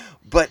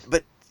 but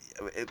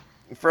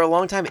for a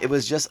long time, it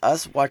was just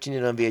us watching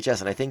it on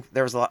VHS, and I think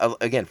there was a lot,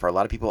 again, for a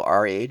lot of people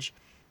our age,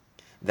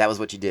 that was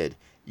what you did.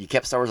 You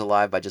kept Star Wars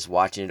alive by just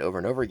watching it over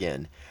and over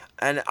again.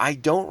 And I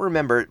don't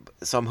remember,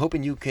 so I'm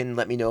hoping you can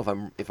let me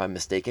know if I'm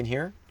mistaken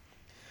here.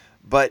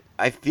 But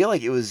I feel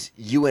like it was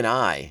you and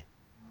I,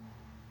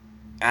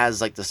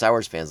 as like the Star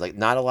Wars fans, like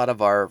not a lot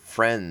of our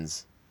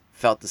friends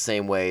felt the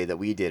same way that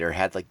we did, or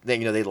had like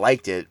they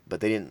liked it, but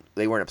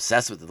they weren't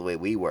obsessed with it the way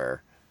we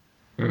were.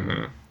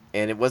 Mm-hmm.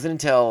 And it wasn't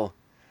until,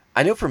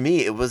 I know for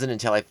me, it wasn't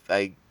until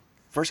I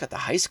first got to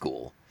high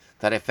school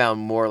that I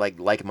found more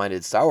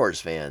like-minded Star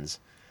Wars fans.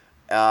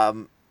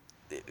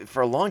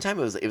 For a long time,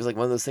 it was like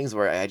one of those things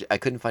where I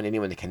couldn't find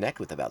anyone to connect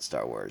with about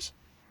Star Wars.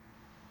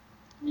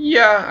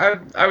 Yeah,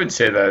 I would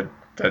say that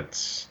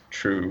that's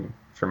true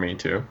for me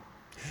too.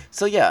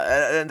 So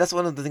yeah, and that's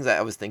one of the things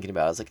I was thinking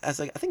about. I was like, I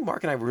think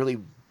Mark and I really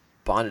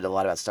bonded a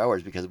lot about Star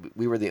Wars because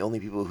we were the only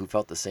people who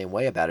felt the same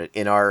way about it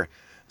in our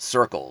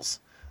circles,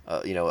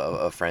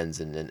 of friends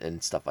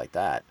and stuff like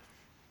that.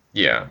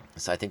 Yeah.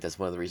 So I think that's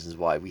one of the reasons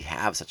why we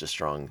have such a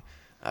strong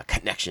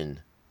connection,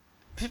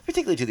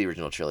 particularly to the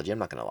original trilogy. I'm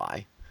not going to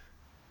lie.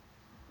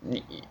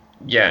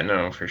 Yeah,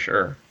 no, for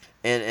sure.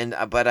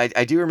 But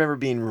I do remember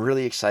being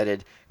really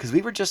excited because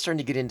we were just starting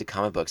to get into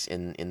comic books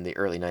in the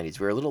early 90s.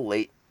 We were a little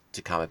late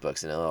to comic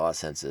books in a lot of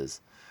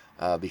senses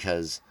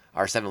because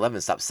our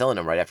 7-Eleven stopped selling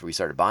them right after we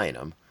started buying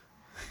them.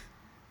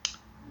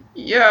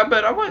 Yeah,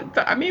 but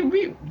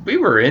we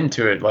were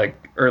into it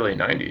like early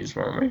 90s,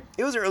 weren't we?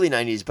 It was early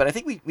 90s, but I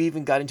think we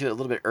even got into it a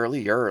little bit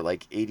earlier,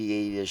 like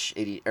 88-ish,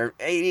 80, or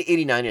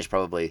 89-ish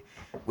probably,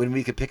 when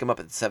we could pick them up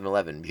at the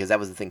 7-Eleven because that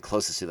was the thing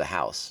closest to the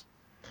house.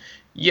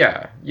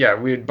 Yeah,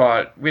 we'd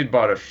bought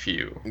a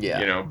few,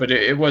 Yeah. but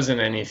it wasn't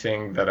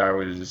anything that I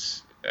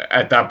was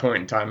at that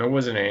point in time. It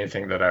wasn't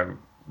anything that I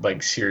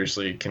like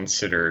seriously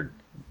considered,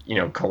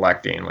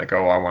 collecting. Like,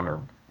 oh, I want to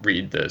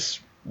read this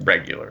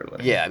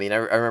regularly. Yeah, I mean, I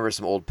remember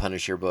some old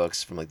Punisher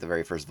books from like the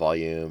very first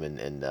volume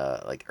and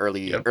like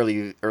Yep.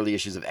 early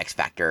issues of X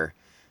Factor.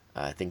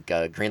 I think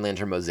Green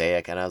Lantern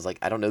Mosaic, and I was like,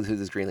 I don't know who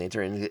this Green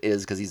Lantern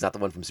is because he's not the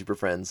one from Super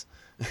Friends.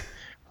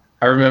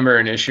 I remember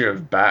an issue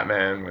of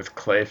Batman with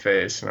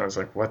Clayface, and I was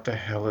like, what the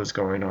hell is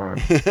going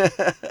on?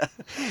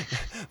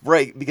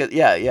 Right, because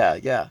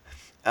yeah.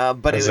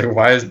 But I was like,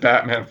 why is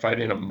Batman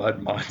fighting a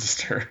mud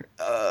monster?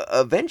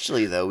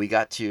 eventually, though, we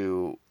got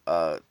to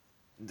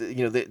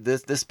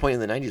this point in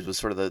the 90s was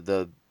sort of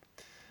the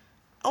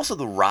also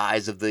the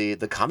rise of the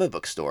comic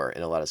book store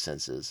in a lot of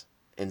senses,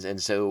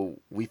 and so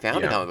we found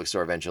a Yeah. comic book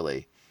store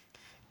eventually,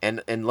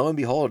 and lo and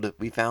behold,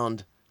 we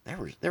found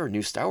there were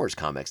new Star Wars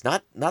comics,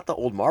 not the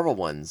old Marvel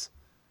ones,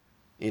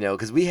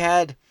 because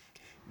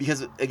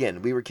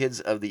again we were kids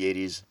of the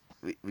 80s.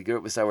 We grew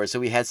up with Star Wars, so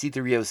we had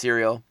C-3PO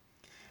cereal.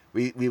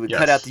 We would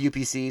cut out Yes. the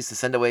UPCs to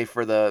send away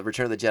for the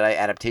Return of the Jedi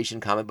adaptation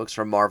comic books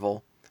from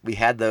Marvel. We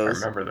had I those.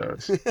 remember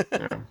those.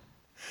 Yeah.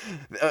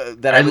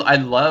 That I would, I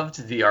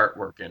loved the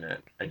artwork in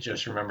it. I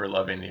just remember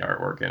loving the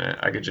artwork in it.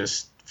 I could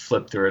just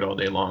flip through it all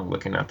day long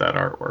looking at that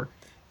artwork.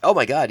 oh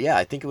my god, yeah,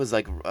 I think it was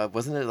like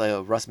wasn't it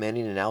like Russ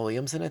Manning and Al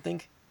Williamson? I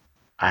think.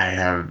 I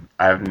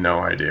have no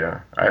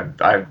idea.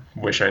 I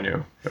wish I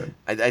knew. But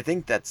I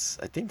think that's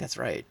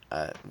right.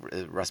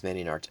 Russ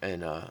Manning art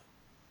and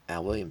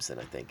Al Williamson,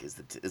 I think, is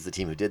the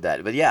team who did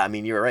that. But yeah, I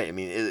mean, you were right. I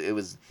mean,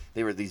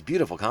 they were these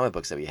beautiful comic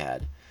books that we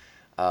had.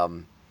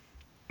 Um,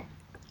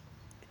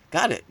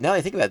 got it. Now that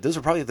I think about it, those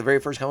were probably the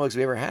very first comic books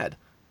we ever had.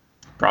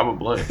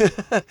 probably.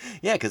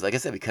 Yeah, because like I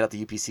said, we cut out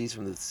the UPCs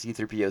from the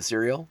C-3PO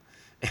cereal,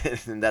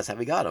 and that's how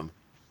we got them.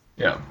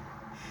 Yeah.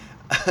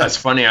 That's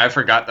funny. I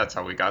forgot that's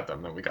how we got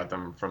them. That we got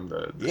them from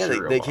the Yeah,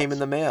 cereal they box. came in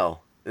the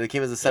mail. They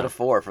came as a set of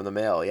 4 from the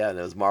mail. Yeah, and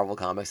it was Marvel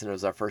Comics, and it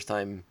was our first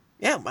time.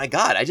 Yeah, my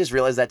God, I just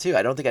realized that too.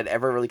 I don't think I'd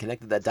ever really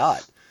connected that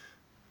dot.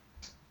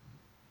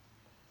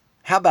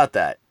 How about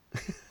that?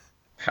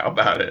 How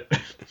about it?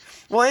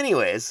 Well,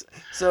 anyways,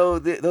 so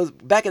those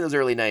back in those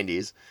early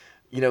 '90s,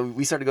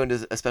 we started going to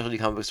specialty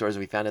comic book stores,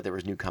 and we found out there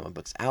was new comic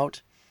books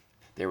out.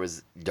 There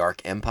was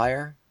Dark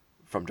Empire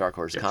from Dark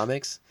Horse Yes.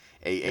 Comics,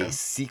 a Yeah.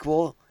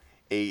 sequel,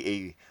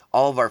 a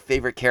all of our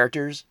favorite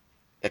characters,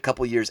 a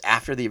couple years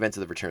after the events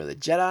of the Return of the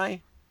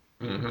Jedi.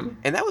 Hmm.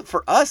 And that was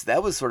for us.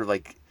 That was sort of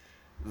like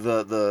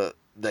the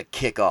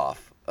kickoff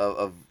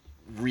of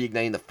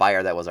reigniting the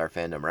fire that was our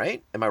fandom.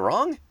 Right? Am I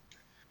wrong?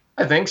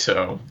 I think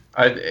so.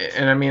 I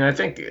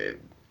think,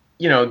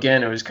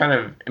 again, it was kind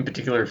of in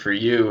particular for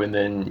you, and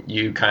then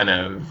you kind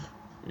of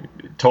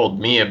told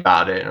me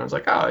about it, and I was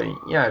like, oh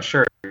yeah,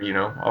 sure,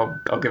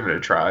 I'll give it a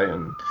try,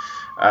 and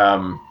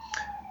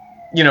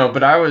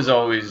but I was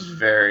always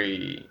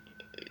the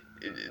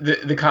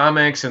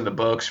comics and the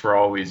books were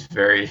always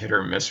very hit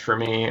or miss for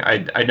me.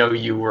 I know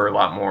you were a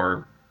lot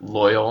more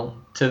loyal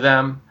to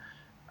them,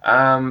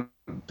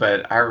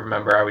 but I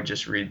remember I would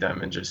just read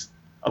them and just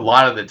a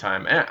lot of the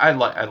time, and I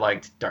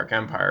liked Dark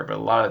Empire, but a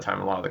lot of the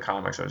time, a lot of the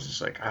comics, I was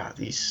just like,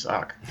 these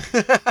suck.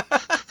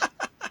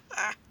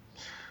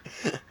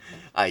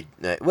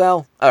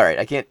 Well, all right.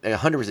 I can't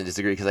 100%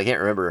 disagree because I can't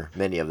remember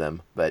many of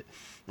them, but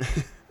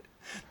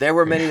there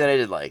were many that I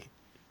did like.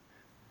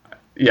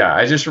 Yeah,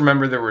 I just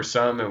remember there were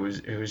some. It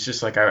was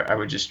just like I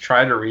would just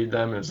try to read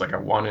them. It was like I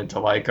wanted to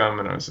like them,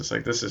 and I was just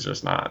like, this is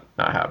just not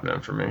happening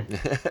for me.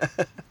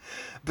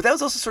 But that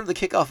was also sort of the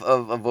kickoff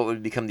of what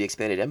would become the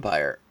expanded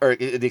empire, or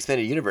the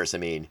expanded universe. I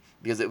mean,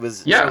 because it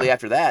was Yeah. shortly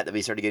after that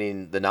we started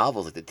getting the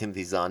novels, like the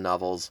Timothy Zahn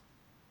novels,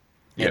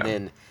 and Yeah.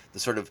 then the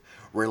sort of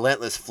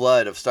relentless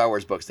flood of Star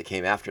Wars books that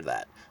came after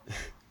that.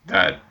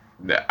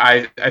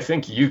 I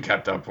think you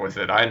kept up with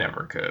it. I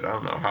never could. I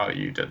don't know how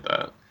you did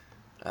that.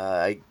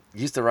 I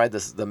used to ride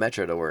the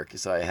metro to work,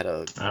 so I had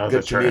a Oh, good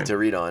that's commute right. to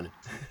read on.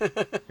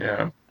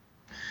 Yeah.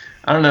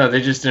 I don't know. They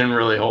just didn't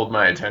really hold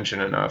my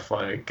attention enough.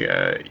 Like,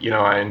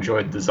 I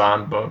enjoyed the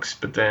Zahn books,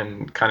 but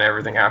then kind of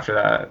everything after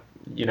that,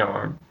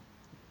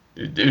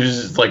 it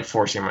was just like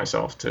forcing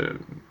myself to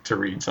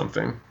read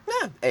something.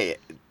 Hey,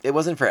 it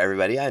wasn't for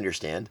everybody. I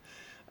understand.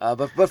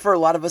 But for a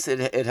lot of us,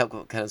 it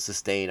helped kind of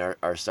sustain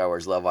our Star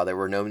Wars love while there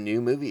were no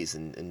new movies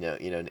and no,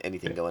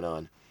 anything going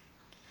on.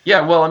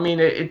 Yeah, well, I mean,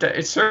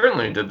 it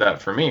certainly did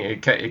that for me.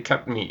 It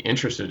kept me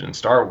interested in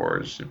Star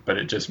Wars, but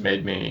it just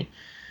made me,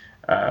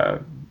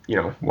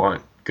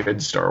 want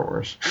good Star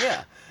Wars.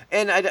 Yeah,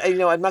 and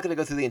I'm not going to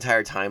go through the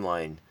entire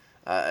timeline.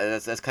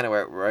 That's kind of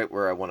right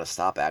where I want to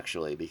stop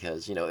actually,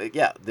 because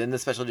then the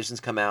special editions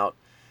come out,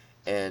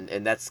 and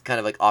that's kind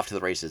of like off to the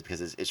races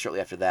because it's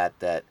shortly after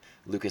that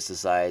Lucas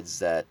decides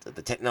that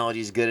the technology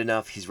is good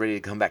enough. He's ready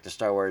to come back to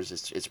Star Wars.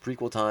 It's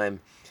prequel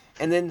time,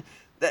 and then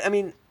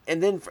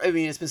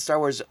it's been Star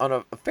Wars on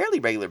a fairly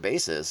regular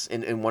basis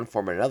in one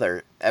form or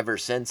another ever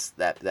since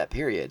that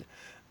period.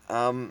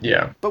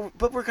 Yeah.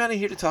 But we're kind of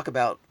here to talk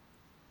about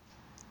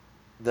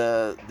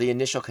the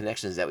initial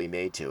connections that we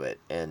made to it,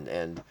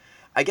 and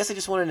I guess I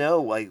just want to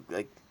know like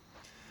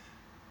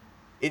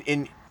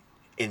in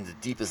the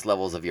deepest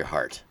levels of your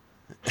heart,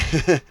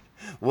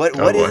 what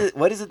Oh is boy. it?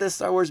 What is it that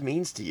Star Wars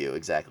means to you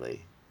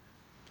exactly?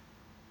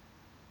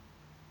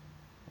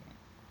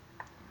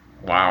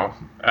 Wow.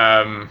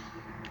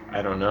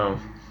 I don't know.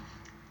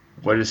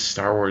 What does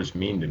Star Wars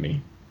mean to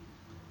me?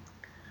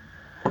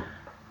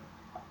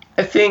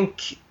 I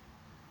think,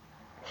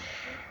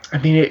 I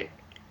mean,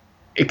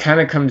 it kind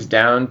of comes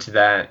down to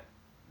that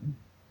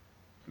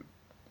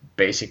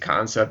basic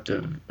concept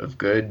of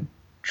good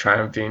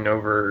triumphing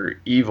over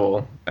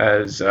evil,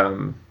 as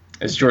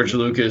George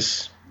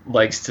Lucas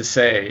likes to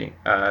say.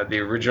 The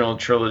original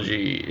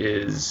trilogy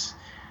is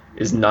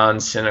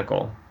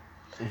non-cynical,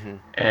 Mm-hmm.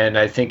 and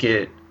I think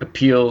it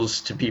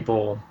appeals to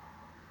people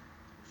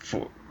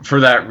for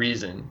that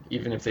reason,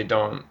 even if they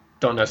don't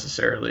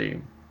necessarily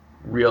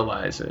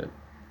realize it.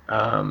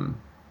 Um,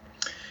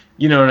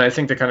 and I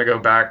think to kind of go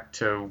back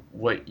to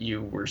what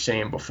you were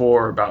saying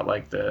before about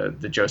like the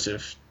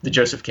Joseph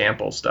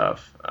Campbell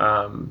stuff.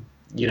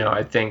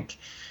 I think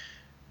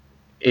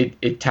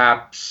it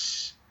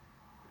taps,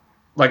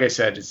 like I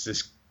said, it's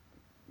this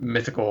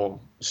mythical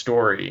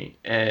story,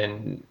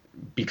 and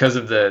because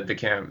of the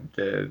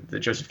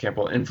Joseph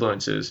Campbell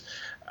influences,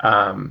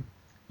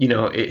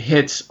 it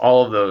hits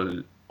all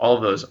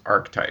of those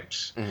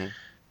archetypes, Mm-hmm.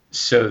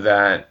 so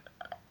that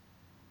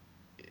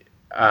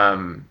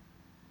um,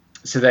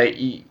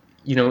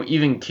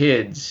 even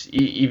kids,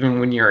 even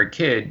when you're a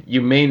kid,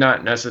 you may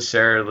not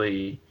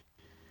necessarily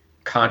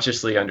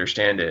consciously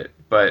understand it,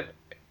 but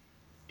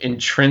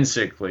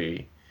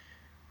intrinsically,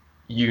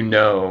 you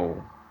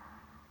know,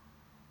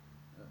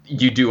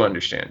 you do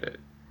understand it,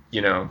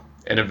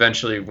 and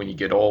eventually when you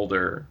get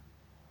older,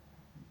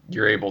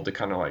 you're able to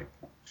kind of like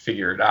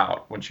figure it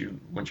out once you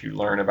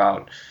learn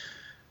about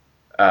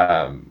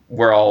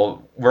where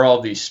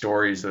all these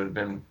stories that have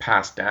been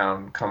passed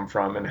down come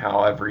from, and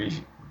how every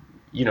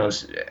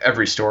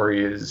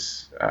story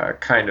is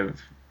kind of,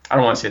 I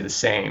don't want to say the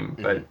same,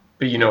 but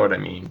Mm-hmm. you know what I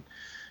mean.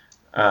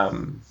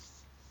 Um,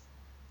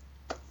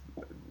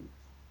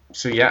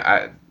 so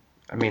yeah,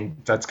 I mean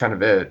that's kind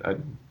of it.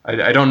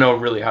 I don't know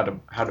really how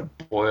to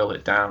boil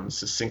it down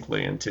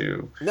succinctly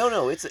into.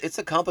 No, it's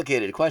a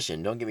complicated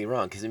question. Don't get me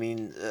wrong, because I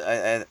mean,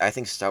 I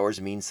think Star Wars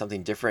means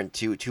something different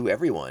to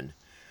everyone.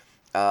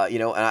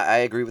 And I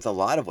agree with a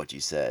lot of what you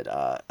said.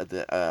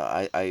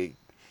 I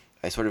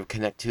sort of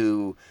connect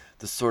to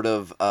the sort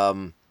of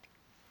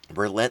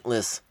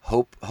relentless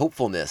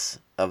hopefulness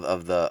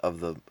of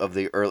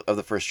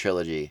the first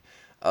trilogy,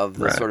 of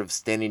the Right. sort of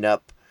standing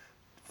up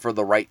for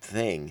the right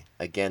thing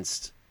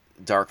against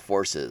dark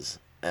forces,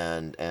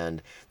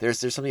 and there's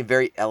something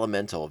very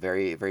elemental,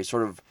 very very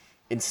sort of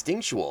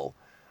instinctual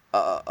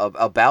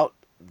about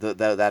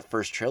that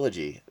first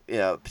trilogy,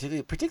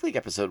 particularly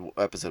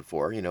episode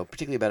 4,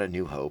 particularly about A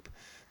New Hope,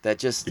 that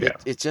just Yeah.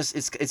 it's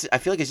I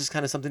feel like it's just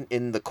kind of something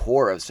in the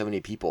core of so many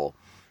people,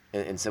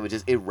 and so it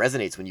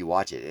resonates when you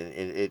watch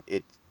it,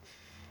 and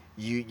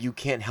you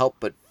can't help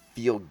but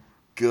feel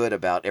good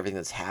about everything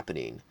that's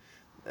happening,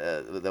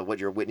 what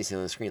you're witnessing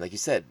on the screen. Like you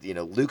said,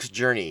 Luke's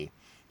journey.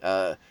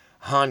 Uh,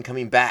 Han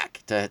coming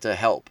back to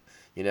help.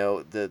 You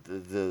know,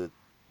 the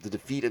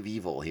defeat of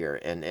evil here,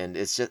 and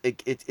it's just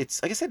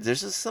it's like I said,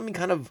 there's just something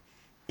kind of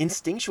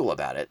instinctual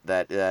about it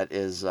that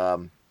is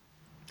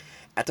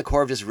at the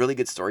core of just really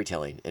good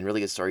storytelling, and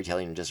really good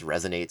storytelling just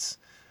resonates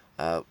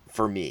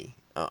for me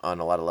on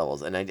a lot of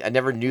levels. And I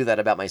never knew that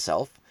about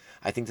myself.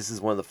 I think this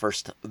is one of the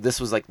first. This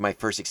was like my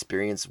first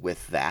experience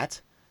with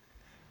that,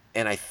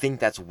 and I think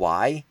that's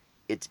why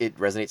it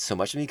resonates so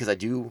much with me, because I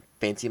do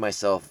fancy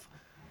myself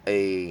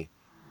a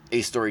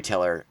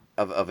storyteller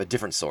of a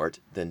different sort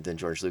than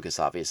George Lucas,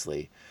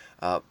 obviously.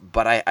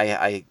 But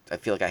I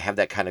feel like I have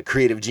that kind of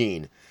creative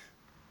gene.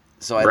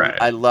 So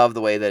I love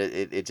the way that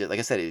it just, like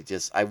I said, it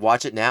just, I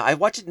watch it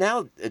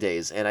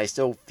nowadays, and I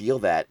still feel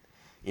that,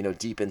 you know,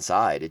 deep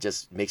inside. It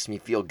just makes me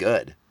feel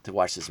good to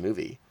watch this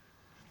movie.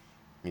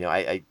 You know,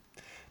 I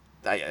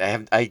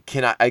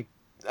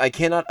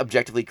cannot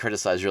objectively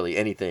criticize really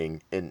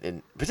anything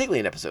in particularly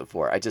in episode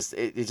 4. It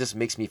just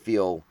makes me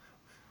feel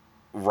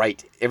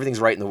right. Everything's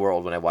right in the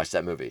world when I watch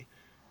that movie.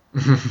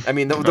 I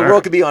mean, the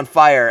world could be on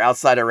fire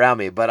outside around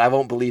me, but I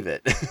won't believe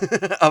it.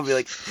 I'll be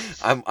like,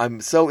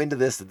 I'm so into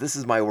this that this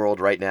is my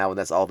world right now, and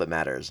that's all that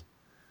matters.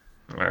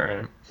 All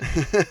right.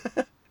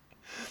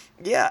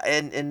 Yeah,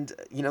 and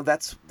you know,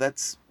 that's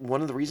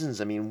one of the reasons.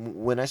 I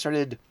mean, when I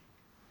started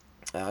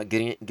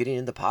getting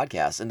into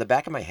podcasts, in the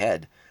back of my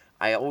head,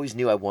 I always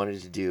knew I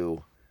wanted to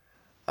do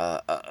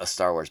a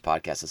Star Wars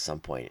podcast at some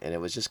point, and it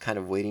was just kind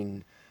of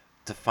waiting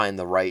to find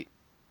the right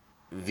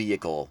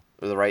vehicle,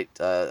 or the right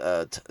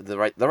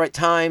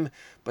time,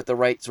 but the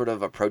right sort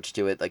of approach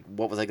to it. Like,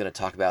 what was I going to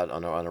talk about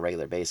on a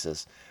regular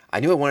basis?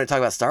 I knew I wanted to talk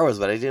about Star Wars,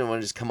 but I didn't want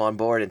to just come on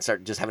board and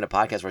start just having a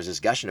podcast where I was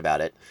just gushing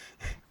about it,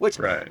 which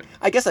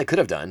I guess I could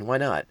have done. Why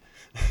not?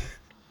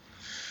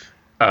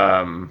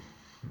 I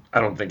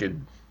don't think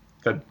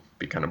that'd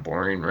be kind of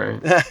boring,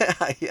 right?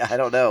 Yeah, I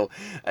don't know.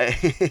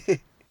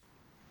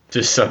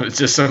 just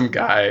some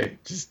guy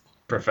just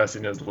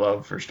professing his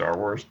love for Star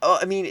Wars. Oh,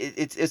 I mean,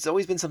 it's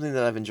always been something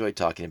that I've enjoyed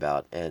talking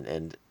about,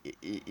 and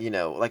you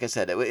know, like I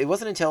said, it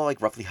wasn't until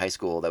like roughly high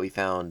school that we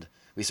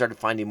started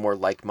finding more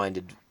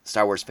like-minded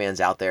Star Wars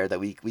fans out there that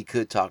we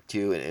could talk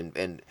to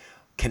and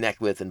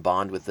connect with and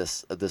bond with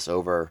this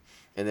over.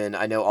 And then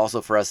I know also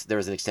for us there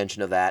was an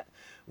extension of that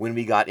when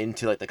we got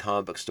into like the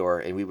comic book store,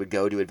 and we would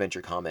go to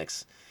Adventure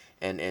Comics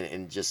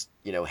and just,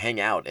 you know,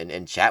 hang out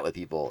and chat with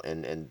people,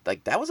 and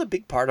like that was a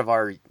big part of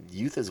our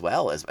youth as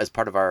well, as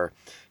part of our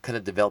kind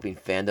of developing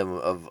fandom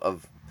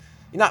of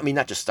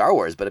not just Star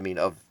Wars, but I mean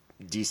of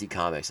DC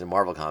Comics and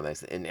Marvel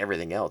Comics and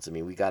everything else. I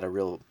mean, we got a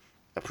real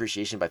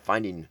appreciation by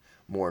finding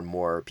more and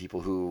more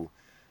people who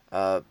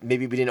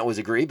maybe we didn't always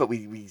agree, but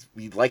we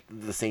liked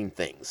the same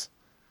things.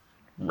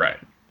 Right.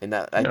 And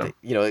that, I think,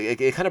 you know,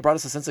 it kind of brought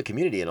us a sense of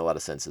community in a lot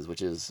of senses,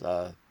 which is,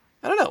 I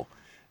don't know.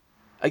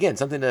 Again,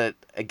 something that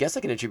I guess I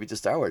can attribute to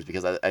Star Wars,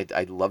 because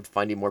I loved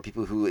finding more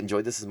people who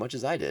enjoyed this as much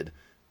as I did.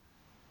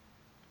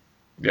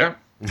 Yeah.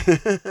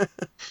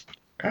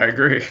 I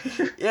agree.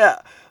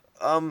 Yeah.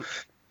 You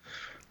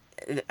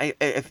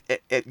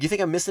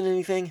think I'm missing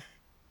anything?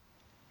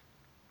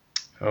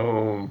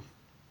 Oh.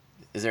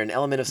 Is there an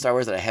element of Star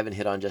Wars that I haven't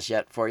hit on just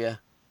yet for you?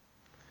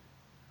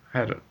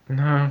 I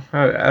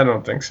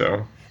don't think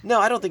so.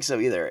 No, I don't think so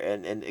either.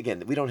 And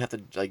again, we don't have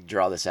to like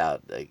draw this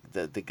out. Like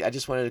I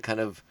just wanted to kind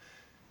of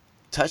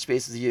touch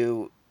base with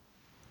you,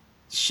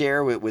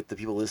 share with the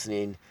people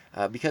listening,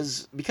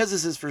 because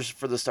this is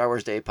for the Star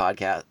Wars Day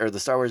podcast, or the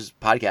Star Wars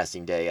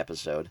Podcasting Day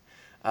episode.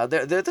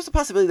 There's a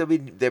possibility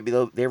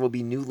that there will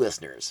be new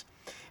listeners,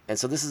 and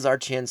so this is our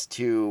chance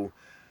to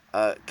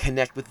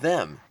connect with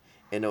them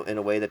in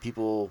a way that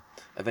people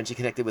eventually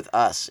connected with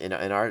us in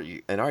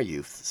our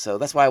youth. So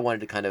that's why I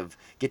wanted to kind of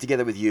get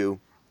together with you,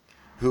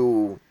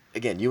 who,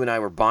 again, you and I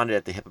were bonded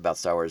at the hip about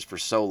Star Wars for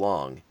so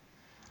long.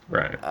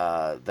 Right.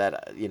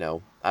 That, you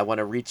know, I want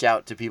to reach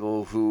out to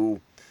people who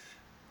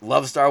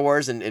love Star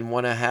Wars and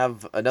want to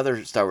have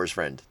another Star Wars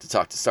friend to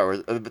talk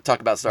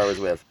about Star Wars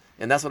with.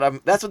 And that's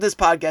what this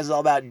podcast is all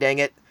about. Dang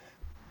it.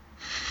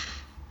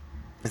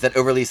 Is that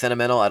overly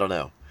sentimental? I don't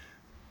know.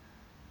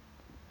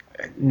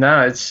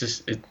 No, it's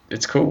just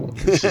it's cool.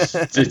 It's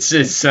just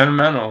it's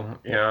sentimental,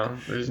 you know.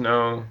 There's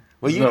no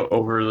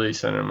overly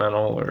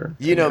sentimental or.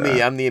 You know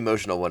me. I'm the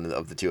emotional one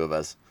of the two of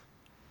us.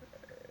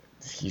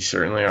 You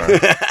certainly are.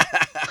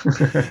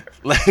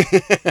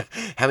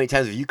 How many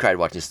times have you cried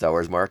watching Star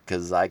Wars, Mark?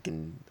 Because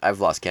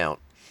I've lost count.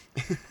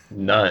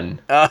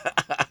 None.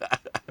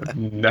 I've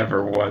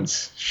never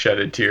once shed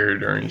a tear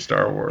during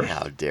Star Wars.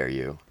 How dare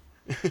you?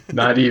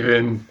 Not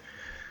even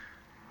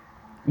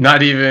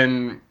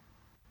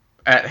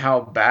at how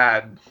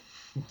bad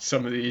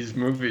some of these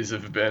movies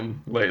have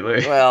been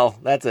lately. Well,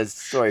 that's a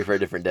story for a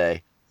different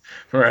day.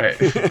 Right,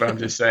 but I'm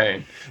just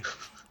saying.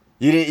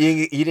 You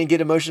didn't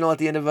get emotional at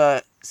the end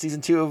of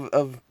season 2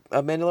 of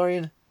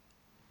Mandalorian?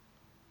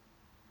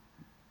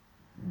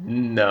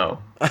 No.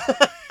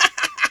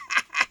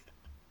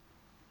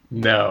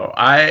 No,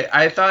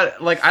 I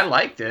thought, like, I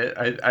liked it.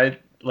 I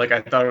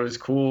thought it was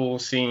cool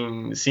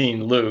seeing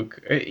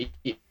Luke.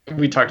 It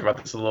we talked about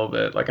this a little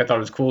bit. Like I thought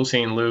it was cool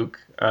seeing Luke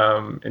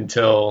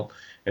until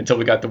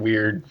we got the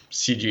weird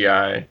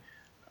CGI.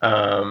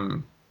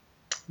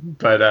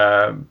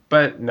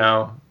 But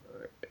no,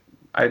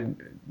 I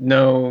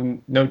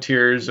no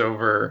tears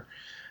over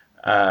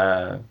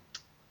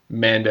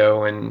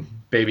Mando and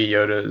Baby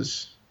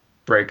Yoda's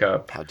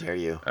breakup. How dare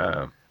you?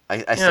 Um,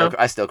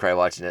 I still cry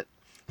watching it.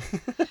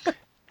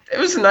 it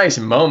was a nice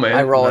moment.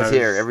 I roll and a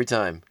tear every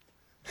time.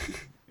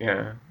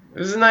 Yeah, it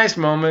was a nice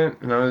moment,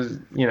 and I was,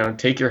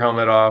 take your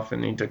helmet off,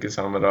 and he took his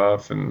helmet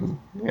off, and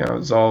it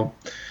was all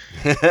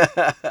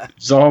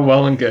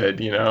well and good,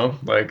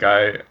 Like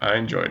I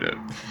enjoyed it.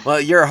 Well,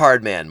 you're a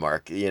hard man,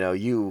 Mark.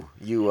 You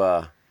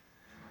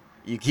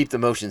keep the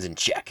emotions in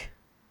check.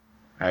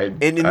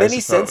 In many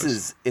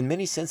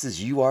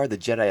senses, you are the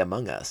Jedi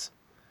among us.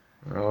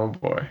 Oh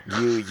boy.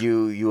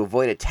 You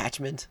avoid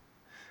attachment.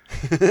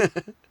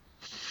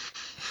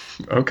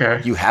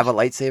 Okay. You have a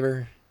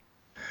lightsaber.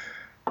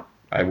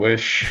 I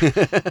wish.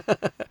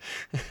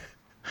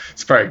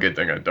 It's probably a good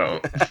thing I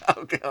don't.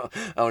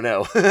 Oh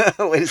no!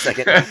 Wait a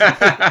second.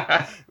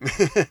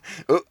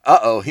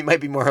 He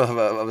might be more of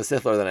a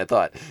Sith Lord than I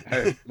thought.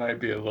 I might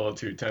be a little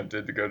too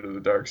tempted to go to the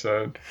dark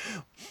side.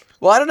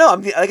 Well, I don't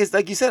know. I guess,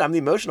 like you said, I'm the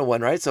emotional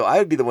one, right? So I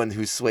would be the one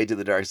who's swayed to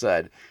the dark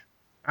side.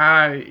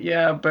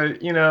 Yeah,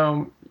 but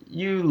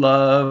you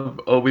love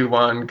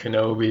Obi-Wan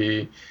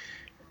Kenobi,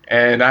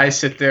 and I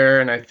sit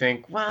there and I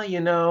think, well,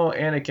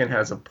 Anakin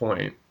has a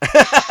point.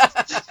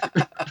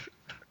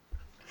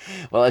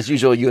 Well, as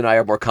usual, you and I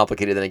are more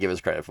complicated than I give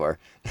us credit for.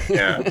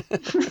 Yeah.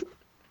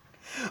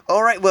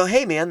 All right. Well,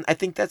 hey, man, I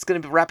think that's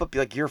going to wrap up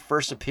like your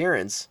first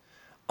appearance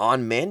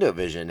on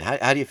MandoVision.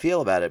 How do you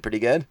feel about it? Pretty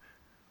good?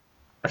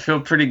 I feel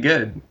pretty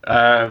good.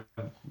 I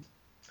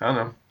don't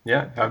know.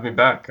 Yeah, have me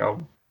back.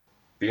 I'll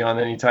be on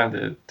any time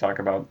to talk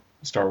about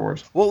Star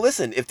Wars. Well,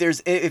 listen,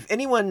 if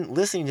anyone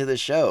listening to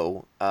this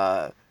show,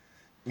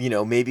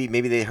 maybe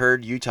they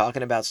heard you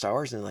talking about Star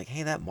Wars and they're like,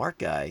 hey, that Mark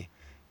guy,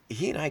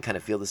 he and I kind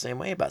of feel the same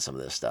way about some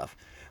of this stuff.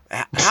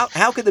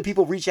 How could the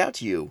people reach out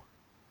to you?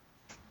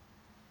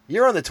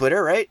 You're on the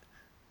Twitter, right?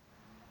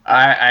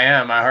 I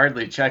am. I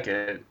hardly check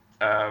it.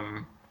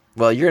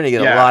 Well, you're gonna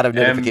get a lot of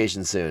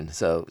notifications soon.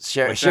 So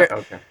share.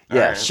 Okay.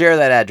 Right. Share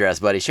that address,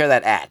 buddy. Share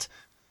that at.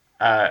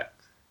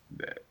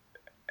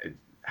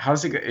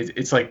 How's it go?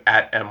 It's like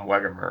at M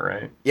Wegemer,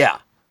 right? Yeah.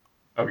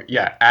 Okay.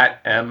 Yeah.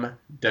 At MWEGEMER.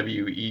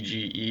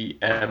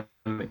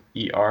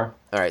 All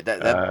right.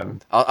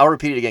 I'll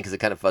repeat it again because it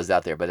kind of fuzzed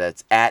out there, but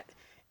that's at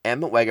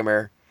M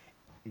Wegemer,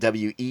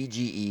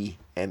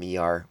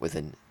 WEGEMER with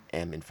an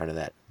M in front of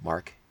that.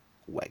 Mark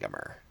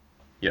Wegemer.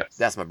 Yes.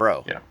 That's my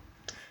bro. Yeah.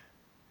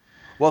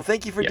 Well,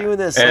 thank you for doing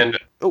this. And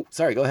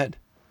sorry, go ahead.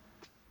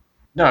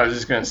 No, I was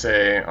just gonna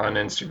say on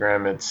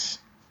Instagram it's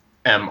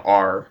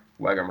MR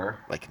Wegemer.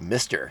 Like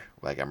Mr.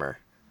 Wegemer.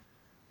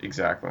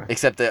 Exactly.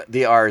 Except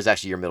the R is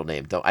actually your middle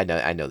name. I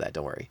know that.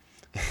 Don't worry.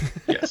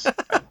 Yes,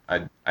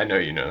 I know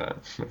you know that.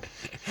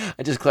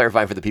 I just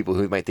clarifying for the people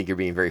who might think you're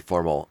being very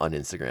formal on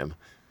Instagram.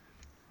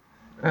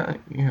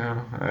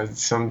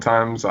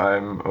 Sometimes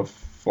I'm a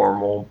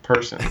formal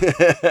person.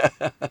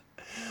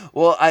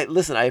 Well, I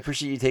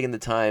appreciate you taking the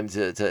time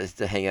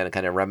to hang out and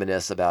kind of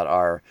reminisce about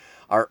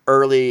our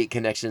early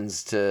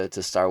connections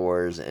to Star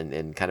Wars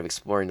and kind of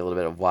exploring a little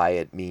bit of why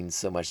it means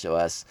so much to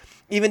us,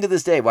 even to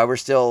this day, why we're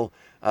still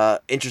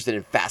interested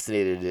and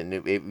fascinated,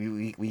 and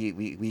we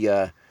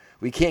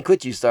can't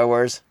quit you, Star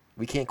Wars.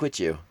 We can't quit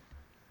you.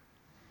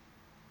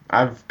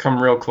 I've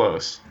come real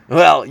close.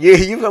 Well,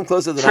 you've come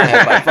closer than I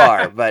have by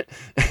far, but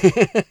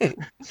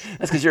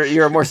that's because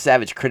you're a more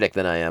savage critic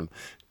than I am.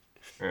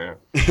 Yeah.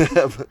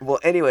 Well,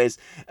 anyways,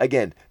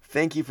 again,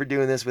 thank you for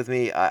doing this with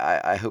me.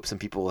 I hope some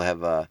people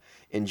have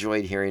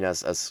enjoyed hearing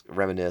us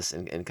reminisce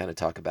and kind of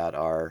talk about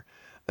our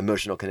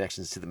emotional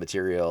connections to the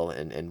material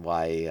and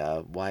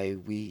why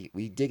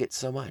we dig it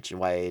so much and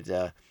why it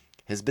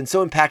has been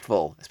so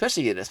impactful,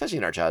 especially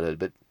in our childhood,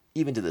 but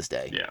even to this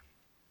day. Yeah.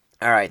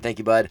 All right, thank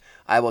you, bud.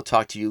 I will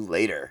talk to you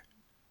later.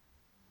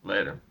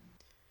 Later.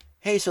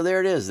 Hey, so there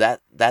it is.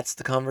 That's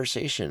the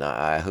conversation.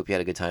 I hope you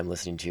had a good time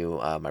listening to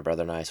my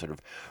brother and I sort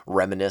of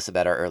reminisce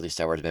about our early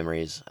Star Wars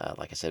memories.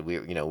 Like I said,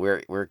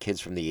 we're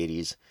kids from the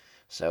 '80s,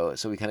 so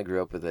we kind of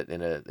grew up with it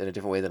in a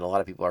different way than a lot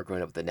of people are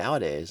growing up with it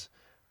nowadays.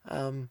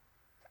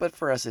 But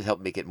for us, it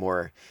helped make it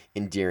more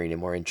endearing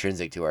and more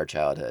intrinsic to our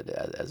childhood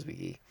as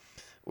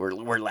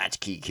we're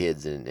latchkey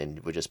kids and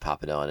would just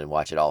pop it on and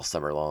watch it all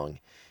summer long,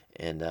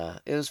 and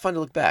it was fun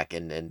to look back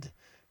and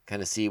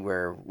kind of see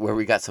where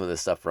we got some of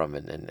this stuff from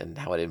and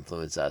how it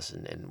influenced us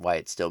and why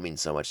it still means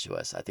so much to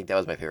us. I think that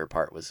was my favorite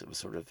part, was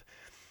sort of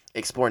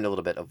exploring a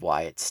little bit of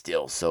why it's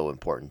still so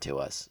important to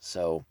us.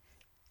 So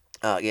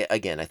yeah,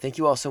 again, I thank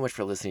you all so much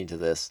for listening to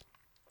this.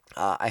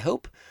 I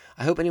hope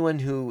anyone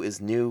who is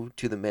new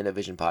to the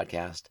MandoVision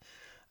podcast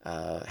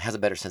has a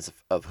better sense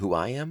of who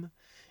I am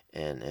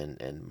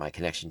and my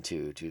connection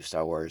to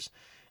Star Wars.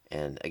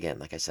 And again,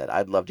 like I said,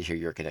 I'd love to hear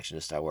your connection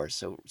to Star Wars.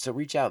 So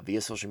reach out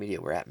via social media.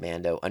 We're at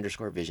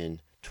Mando_Vision,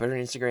 Twitter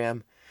and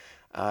Instagram.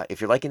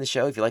 If you're liking the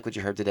show, if you like what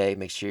you heard today,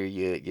 make sure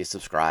you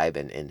subscribe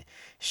and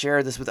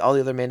share this with all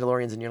the other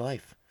Mandalorians in your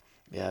life.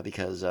 Yeah,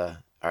 because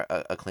a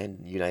clan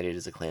united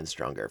is a clan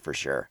stronger, for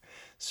sure.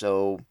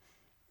 So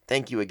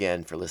thank you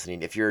again for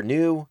listening. If you're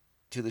new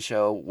to the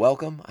show,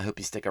 welcome. I hope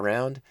you stick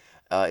around.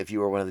 If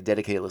you are one of the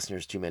dedicated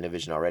listeners to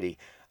Mandovision already,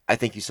 I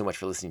thank you so much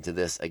for listening to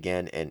this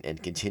again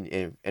and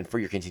continue and for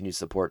your continued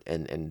support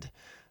and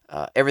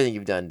everything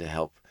you've done to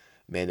help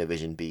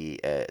Mandovision be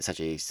such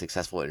a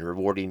successful and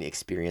rewarding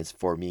experience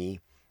for me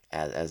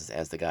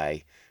as the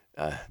guy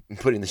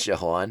putting the show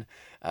on.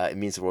 It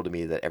means the world to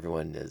me that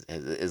everyone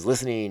is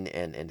listening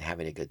and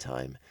having a good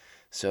time.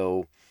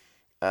 So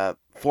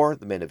for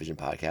the Mandovision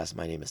podcast,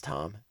 my name is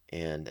Tom,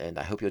 and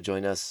I hope you'll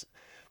join us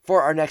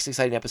for our next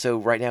exciting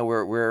episode. Right now,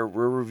 we're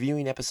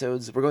reviewing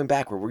episodes. We're going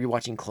back. We're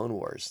rewatching Clone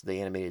Wars,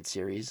 the animated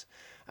series.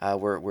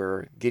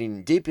 We're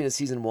getting deep into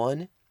season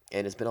 1,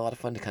 and it's been a lot of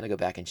fun to kind of go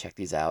back and check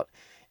these out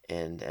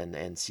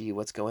and see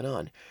what's going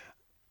on.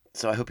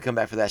 So I hope you come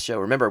back for that show.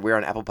 Remember, we're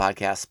on Apple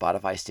Podcasts,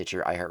 Spotify,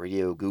 Stitcher,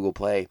 iHeartRadio, Google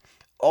Play,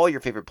 all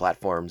your favorite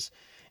platforms.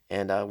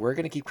 And we're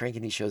going to keep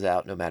cranking these shows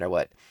out no matter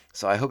what.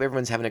 So I hope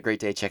everyone's having a great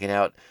day checking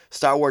out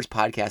Star Wars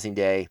Podcasting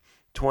Day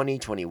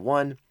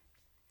 2021.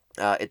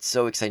 It's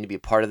so exciting to be a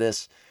part of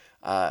this.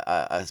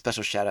 A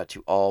special shout out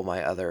to all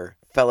my other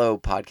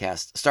fellow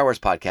Star Wars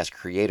podcast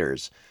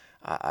creators.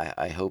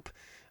 I hope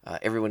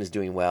everyone is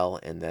doing well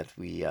and that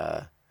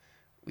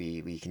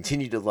we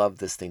continue to love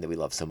this thing that we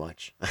love so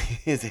much.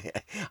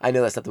 I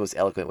know that's not the most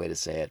eloquent way to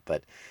say it,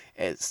 but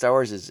Star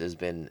Wars has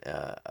been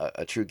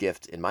a true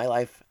gift in my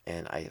life,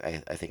 and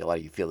I think a lot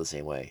of you feel the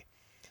same way.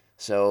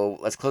 So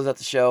let's close out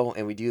the show,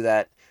 and we do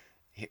that.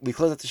 We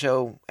close out the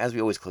show as we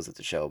always close out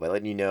the show by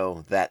letting you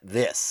know that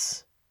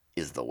this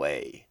is the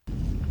way.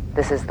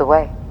 This is the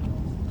way.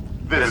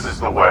 This is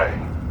the way.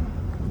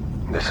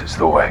 This is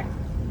the way.